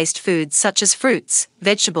plant-based foods such as fruits,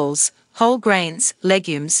 vegetables, whole grains,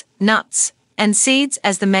 legumes, nuts, and seeds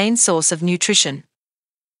as the main source of nutrition.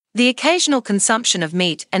 The occasional consumption of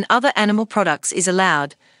meat and other animal products is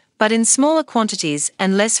allowed, but in smaller quantities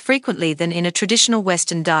and less frequently than in a traditional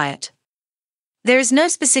Western diet. There is no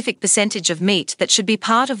specific percentage of meat that should be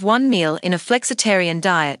part of one meal in a flexitarian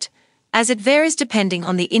diet, as it varies depending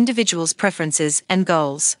on the individual's preferences and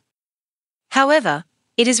goals. However,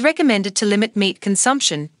 it is recommended to limit meat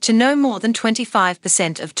consumption to no more than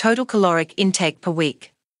 25% of total caloric intake per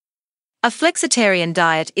week. A flexitarian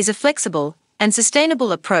diet is a flexible and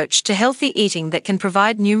sustainable approach to healthy eating that can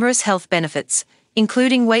provide numerous health benefits,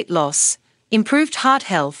 including weight loss, improved heart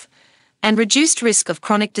health, and reduced risk of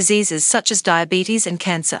chronic diseases such as diabetes and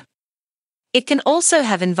cancer. It can also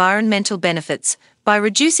have environmental benefits by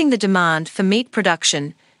reducing the demand for meat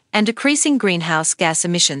production and decreasing greenhouse gas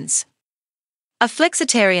emissions. A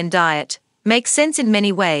flexitarian diet makes sense in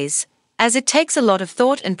many ways, as it takes a lot of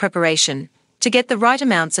thought and preparation to get the right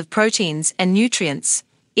amounts of proteins and nutrients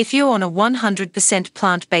if you're on a 100%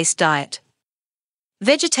 plant-based diet.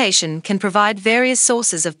 Vegetation can provide various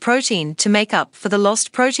sources of protein to make up for the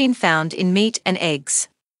lost protein found in meat and eggs.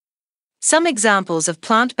 Some examples of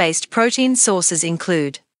plant-based protein sources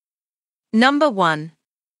include: Number 1.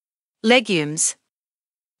 Legumes.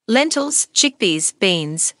 Lentils, chickpeas,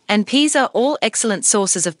 beans, and peas are all excellent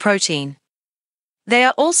sources of protein. They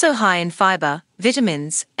are also high in fiber,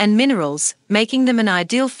 vitamins, and minerals, making them an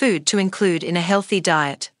ideal food to include in a healthy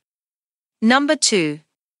diet. Number 2.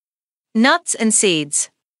 Nuts and seeds.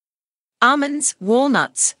 Almonds,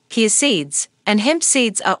 walnuts, chia seeds, and hemp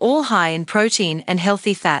seeds are all high in protein and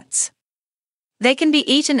healthy fats. They can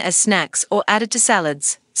be eaten as snacks or added to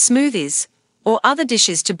salads, smoothies, or other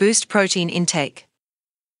dishes to boost protein intake.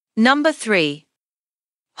 Number 3.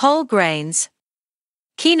 Whole grains.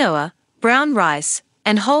 Quinoa, brown rice,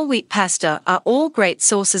 and whole wheat pasta are all great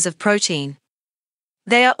sources of protein.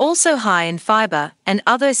 They are also high in fiber and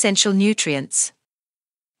other essential nutrients.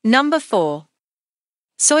 Number 4.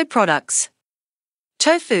 Soy products.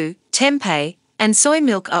 Tofu, tempeh, and soy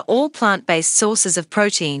milk are all plant-based sources of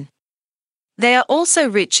protein. They are also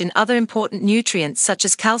rich in other important nutrients such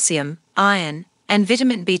as calcium, iron, and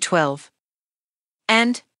vitamin B12.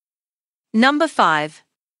 And Number 5.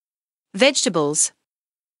 Vegetables.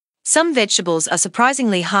 Some vegetables are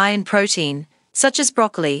surprisingly high in protein, such as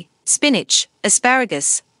broccoli, spinach,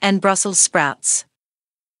 asparagus, and Brussels sprouts.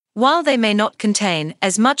 While they may not contain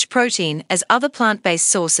as much protein as other plant-based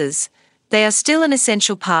sources, they are still an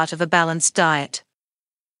essential part of a balanced diet.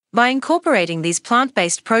 By incorporating these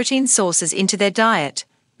plant-based protein sources into their diet,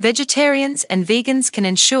 vegetarians and vegans can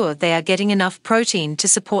ensure they are getting enough protein to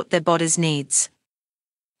support their body's needs.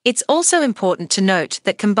 It's also important to note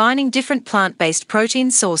that combining different plant-based protein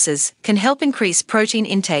sources can help increase protein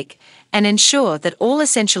intake and ensure that all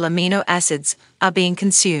essential amino acids are being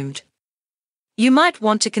consumed. You might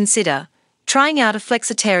want to consider trying out a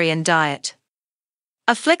flexitarian diet.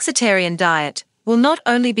 A flexitarian diet will not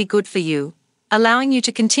only be good for you, allowing you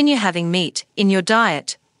to continue having meat in your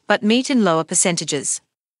diet, but meat in lower percentages.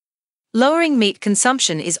 Lowering meat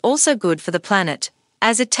consumption is also good for the planet,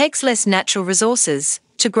 as it takes less natural resources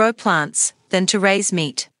to grow plants than to raise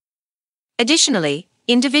meat. Additionally,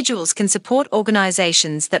 individuals can support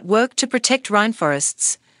organizations that work to protect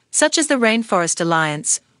rainforests, such as the Rainforest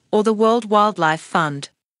Alliance or the World Wildlife Fund.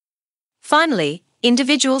 Finally,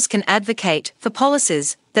 individuals can advocate for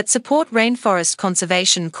policies that support rainforest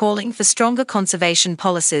conservation, calling for stronger conservation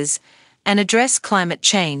policies and address climate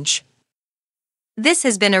change. This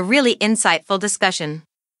has been a really insightful discussion.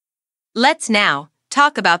 Let's now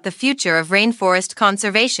talk about the future of rainforest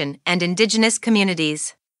conservation and Indigenous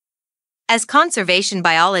communities. As conservation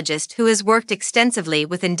biologist who has worked extensively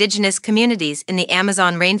with Indigenous communities in the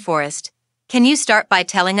Amazon rainforest, can you start by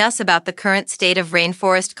telling us about the current state of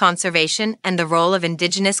rainforest conservation and the role of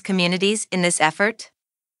Indigenous communities in this effort?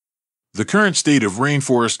 The current state of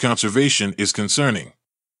rainforest conservation is concerning.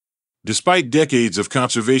 Despite decades of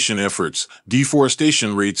conservation efforts,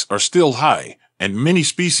 deforestation rates are still high, and many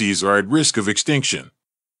species are at risk of extinction.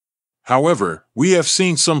 However, we have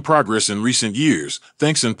seen some progress in recent years,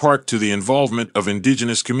 thanks in part to the involvement of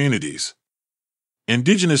Indigenous communities.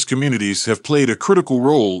 Indigenous communities have played a critical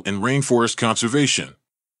role in rainforest conservation.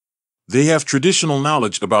 They have traditional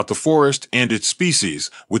knowledge about the forest and its species,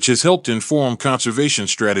 which has helped inform conservation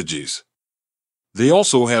strategies. They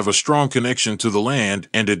also have a strong connection to the land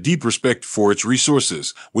and a deep respect for its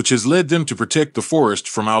resources, which has led them to protect the forest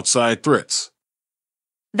from outside threats.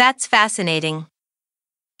 That's fascinating.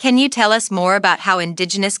 Can you tell us more about how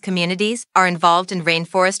Indigenous communities are involved in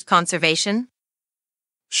rainforest conservation?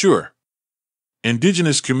 Sure.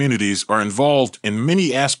 Indigenous communities are involved in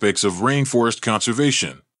many aspects of rainforest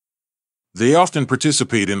conservation. They often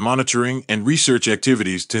participate in monitoring and research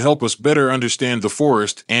activities to help us better understand the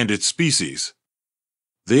forest and its species.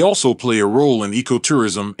 They also play a role in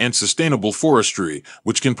ecotourism and sustainable forestry,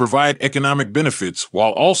 which can provide economic benefits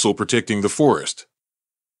while also protecting the forest.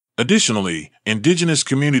 Additionally, Indigenous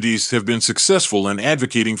communities have been successful in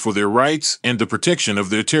advocating for their rights and the protection of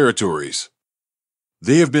their territories.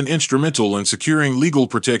 They have been instrumental in securing legal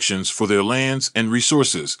protections for their lands and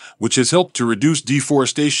resources, which has helped to reduce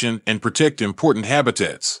deforestation and protect important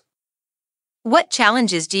habitats. What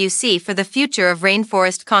challenges do you see for the future of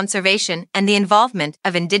rainforest conservation and the involvement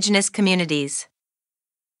of Indigenous communities?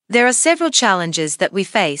 There are several challenges that we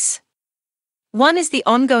face. One is the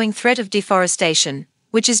ongoing threat of deforestation,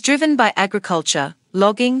 which is driven by agriculture,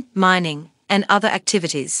 logging, mining, and other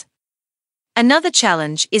activities. Another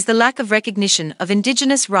challenge is the lack of recognition of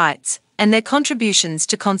Indigenous rights and their contributions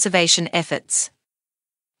to conservation efforts.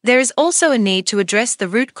 There is also a need to address the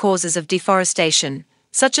root causes of deforestation,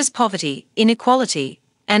 such as poverty, inequality,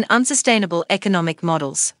 and unsustainable economic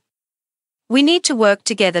models. We need to work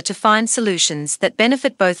together to find solutions that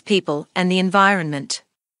benefit both people and the environment.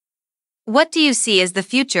 What do you see as the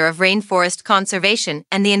future of rainforest conservation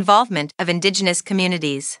and the involvement of Indigenous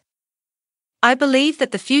communities? I believe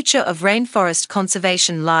that the future of rainforest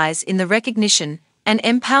conservation lies in the recognition and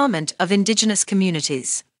empowerment of Indigenous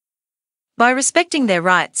communities. By respecting their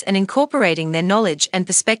rights and incorporating their knowledge and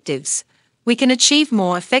perspectives, we can achieve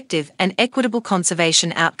more effective and equitable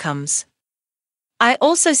conservation outcomes. I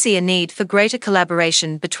also see a need for greater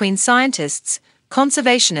collaboration between scientists,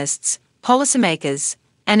 conservationists, policymakers,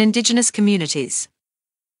 and Indigenous communities.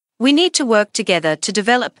 We need to work together to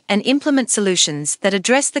develop and implement solutions that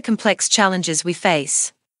address the complex challenges we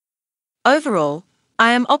face. Overall,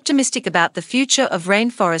 I am optimistic about the future of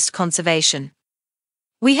rainforest conservation.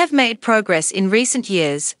 We have made progress in recent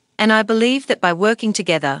years, and I believe that by working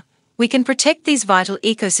together, we can protect these vital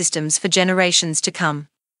ecosystems for generations to come.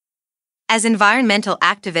 As environmental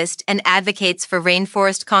activists and advocates for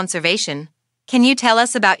rainforest conservation, can you tell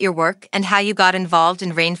us about your work and how you got involved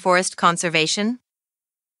in rainforest conservation?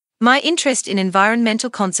 My interest in environmental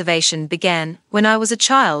conservation began when I was a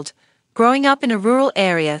child, growing up in a rural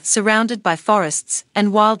area surrounded by forests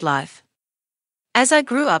and wildlife. As I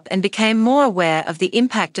grew up and became more aware of the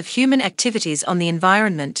impact of human activities on the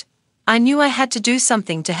environment, I knew I had to do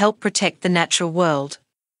something to help protect the natural world.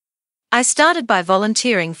 I started by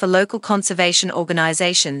volunteering for local conservation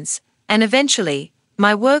organizations, and eventually,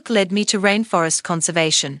 my work led me to rainforest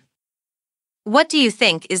conservation. What do you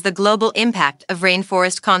think is the global impact of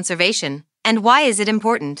rainforest conservation, and why is it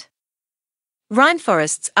important?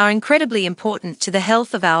 Rainforests are incredibly important to the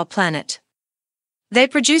health of our planet. They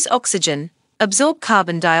produce oxygen, absorb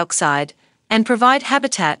carbon dioxide, and provide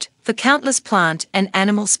habitat for countless plant and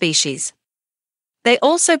animal species. They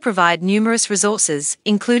also provide numerous resources,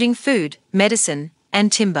 including food, medicine,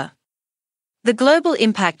 and timber. The global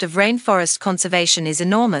impact of rainforest conservation is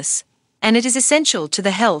enormous, and it is essential to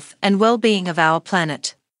the health and well-being of our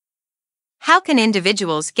planet. How can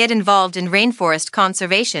individuals get involved in rainforest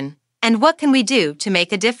conservation, and what can we do to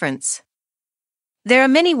make a difference? There are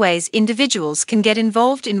many ways individuals can get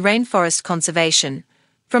involved in rainforest conservation,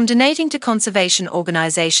 from donating to conservation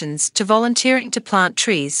organizations to volunteering to plant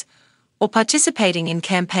trees, or participating in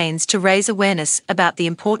campaigns to raise awareness about the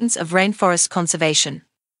importance of rainforest conservation.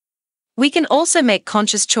 We can also make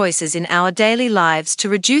conscious choices in our daily lives to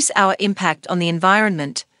reduce our impact on the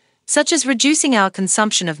environment, such as reducing our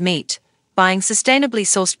consumption of meat, buying sustainably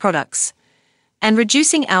sourced products, and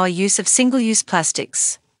reducing our use of single-use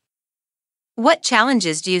plastics. What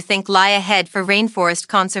challenges do you think lie ahead for rainforest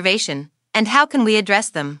conservation, and how can we address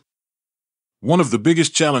them? One of the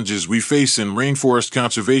biggest challenges we face in rainforest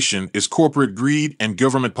conservation is corporate greed and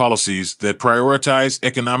government policies that prioritize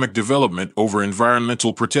economic development over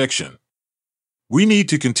environmental protection. We need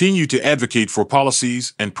to continue to advocate for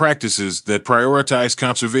policies and practices that prioritize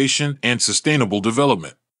conservation and sustainable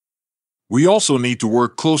development. We also need to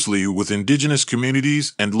work closely with Indigenous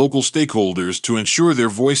communities and local stakeholders to ensure their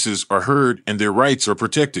voices are heard and their rights are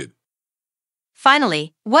protected.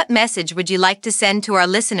 Finally, what message would you like to send to our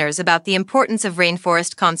listeners about the importance of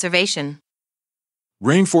rainforest conservation?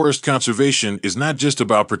 Rainforest conservation is not just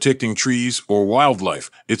about protecting trees or wildlife,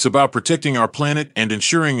 it's about protecting our planet and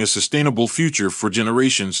ensuring a sustainable future for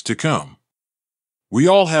generations to come. We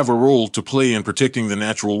all have a role to play in protecting the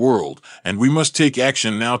natural world, and we must take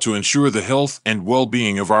action now to ensure the health and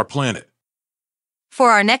well-being of our planet. For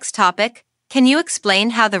our next topic, Can you explain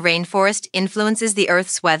how the rainforest influences the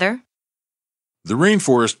Earth's weather? The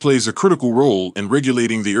rainforest plays a critical role in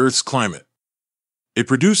regulating the Earth's climate. It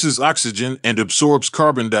produces oxygen and absorbs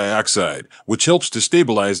carbon dioxide, which helps to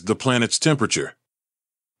stabilize the planet's temperature.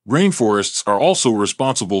 Rainforests are also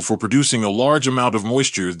responsible for producing a large amount of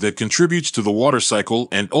moisture that contributes to the water cycle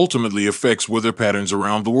and ultimately affects weather patterns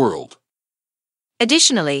around the world.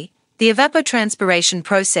 Additionally, the evapotranspiration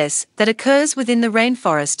process that occurs within the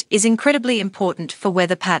rainforest is incredibly important for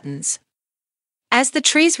weather patterns. As the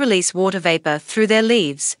trees release water vapor through their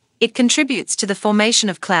leaves, it contributes to the formation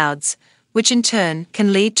of clouds, which in turn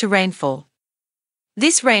can lead to rainfall.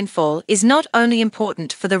 This rainfall is not only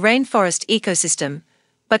important for the rainforest ecosystem,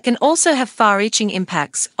 but can also have far-reaching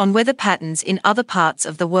impacts on weather patterns in other parts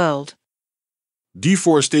of the world.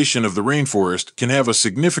 Deforestation of the rainforest can have a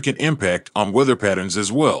significant impact on weather patterns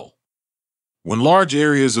as well. When large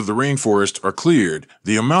areas of the rainforest are cleared,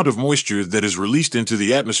 the amount of moisture that is released into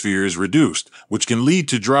the atmosphere is reduced, which can lead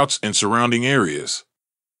to droughts in surrounding areas.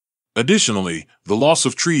 Additionally, the loss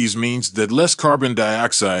of trees means that less carbon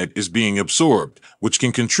dioxide is being absorbed, which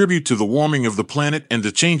can contribute to the warming of the planet and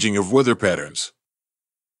the changing of weather patterns.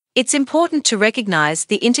 It's important to recognize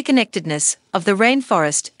the interconnectedness of the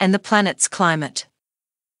rainforest and the planet's climate.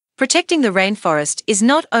 Protecting the rainforest is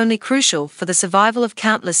not only crucial for the survival of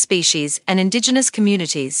countless species and indigenous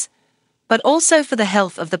communities, but also for the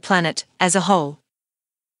health of the planet as a whole.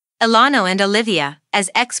 Elano and Olivia,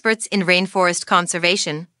 as experts in rainforest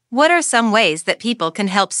conservation, what are some ways that people can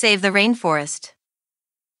help save the rainforest?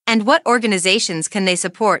 And what organizations can they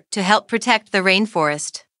support to help protect the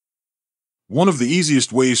rainforest? One of the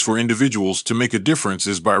easiest ways for individuals to make a difference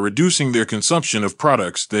is by reducing their consumption of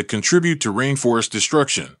products that contribute to rainforest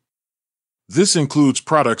destruction. This includes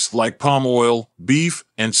products like palm oil, beef,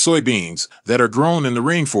 and soybeans that are grown in the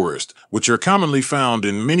rainforest, which are commonly found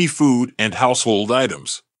in many food and household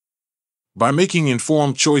items. By making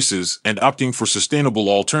informed choices and opting for sustainable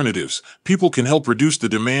alternatives, people can help reduce the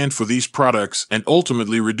demand for these products and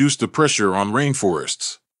ultimately reduce the pressure on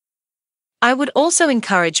rainforests. I would also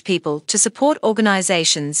encourage people to support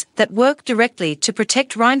organizations that work directly to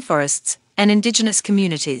protect rainforests and indigenous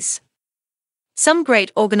communities. Some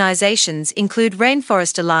great organizations include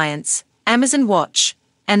Rainforest Alliance, Amazon Watch,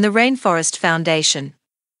 and the Rainforest Foundation.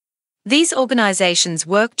 These organizations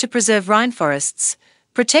work to preserve rainforests,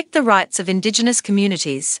 protect the rights of indigenous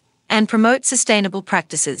communities, and promote sustainable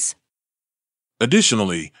practices.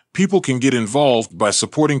 Additionally, people can get involved by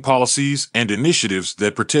supporting policies and initiatives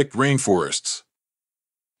that protect rainforests.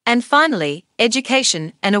 And finally,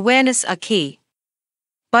 education and awareness are key.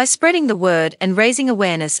 By spreading the word and raising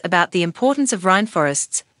awareness about the importance of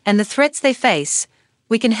rainforests and the threats they face,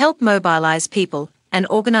 we can help mobilize people and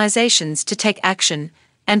organizations to take action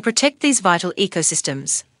and protect these vital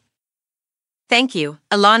ecosystems. Thank you,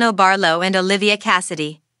 Elano Barlow and Olivia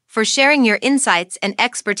Cassidy, for sharing your insights and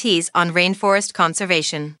expertise on rainforest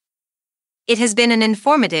conservation. It has been an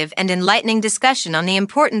informative and enlightening discussion on the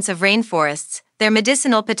importance of rainforests, their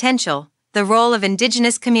medicinal potential, the role of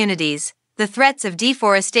indigenous communities, the threats of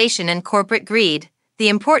deforestation and corporate greed, the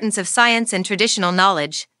importance of science and traditional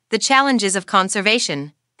knowledge, the challenges of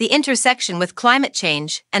conservation, the intersection with climate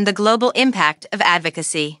change, and the global impact of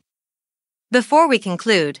advocacy. Before we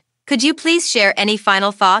conclude, could you please share any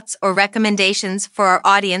final thoughts or recommendations for our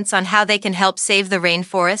audience on how they can help save the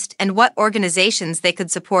rainforest and what organizations they could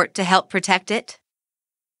support to help protect it?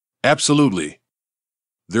 Absolutely.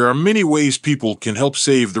 There are many ways people can help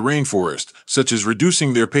save the rainforest, such as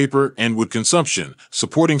reducing their paper and wood consumption,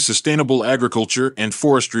 supporting sustainable agriculture and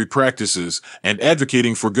forestry practices, and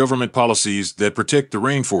advocating for government policies that protect the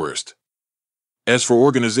rainforest. As for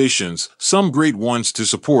organizations, some great ones to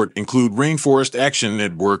support include Rainforest Action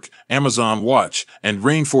Network, Amazon Watch, and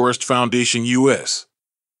Rainforest Foundation US.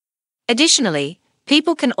 Additionally,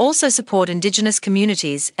 people can also support indigenous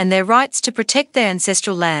communities and their rights to protect their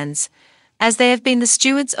ancestral lands, as they have been the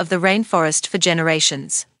stewards of the rainforest for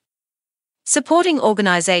generations. Supporting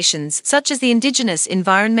organizations such as the Indigenous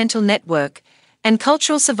Environmental Network and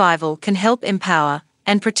Cultural Survival can help empower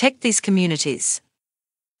and protect these communities.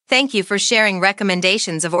 Thank you for sharing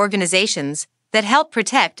recommendations of organizations that help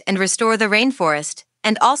protect and restore the rainforest,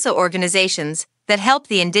 and also organizations that help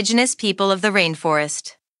the indigenous people of the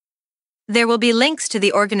rainforest. There will be links to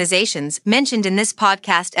the organizations mentioned in this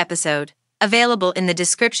podcast episode, available in the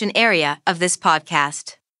description area of this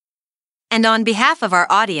podcast. And on behalf of our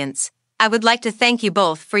audience, I would like to thank you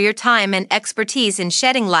both for your time and expertise in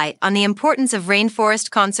shedding light on the importance of rainforest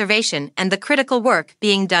conservation and the critical work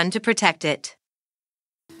being done to protect it.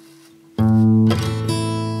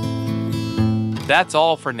 That's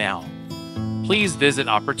all for now. Please visit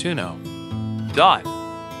Opportuno.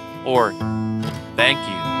 Or thank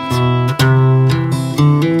you.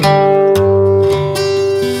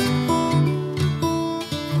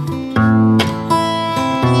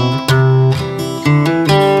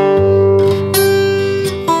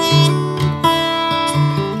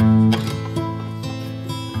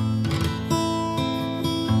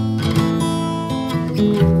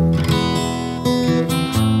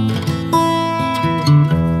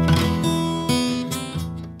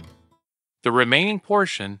 The remaining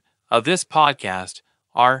portion of this podcast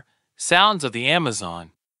are Sounds of the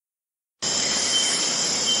Amazon.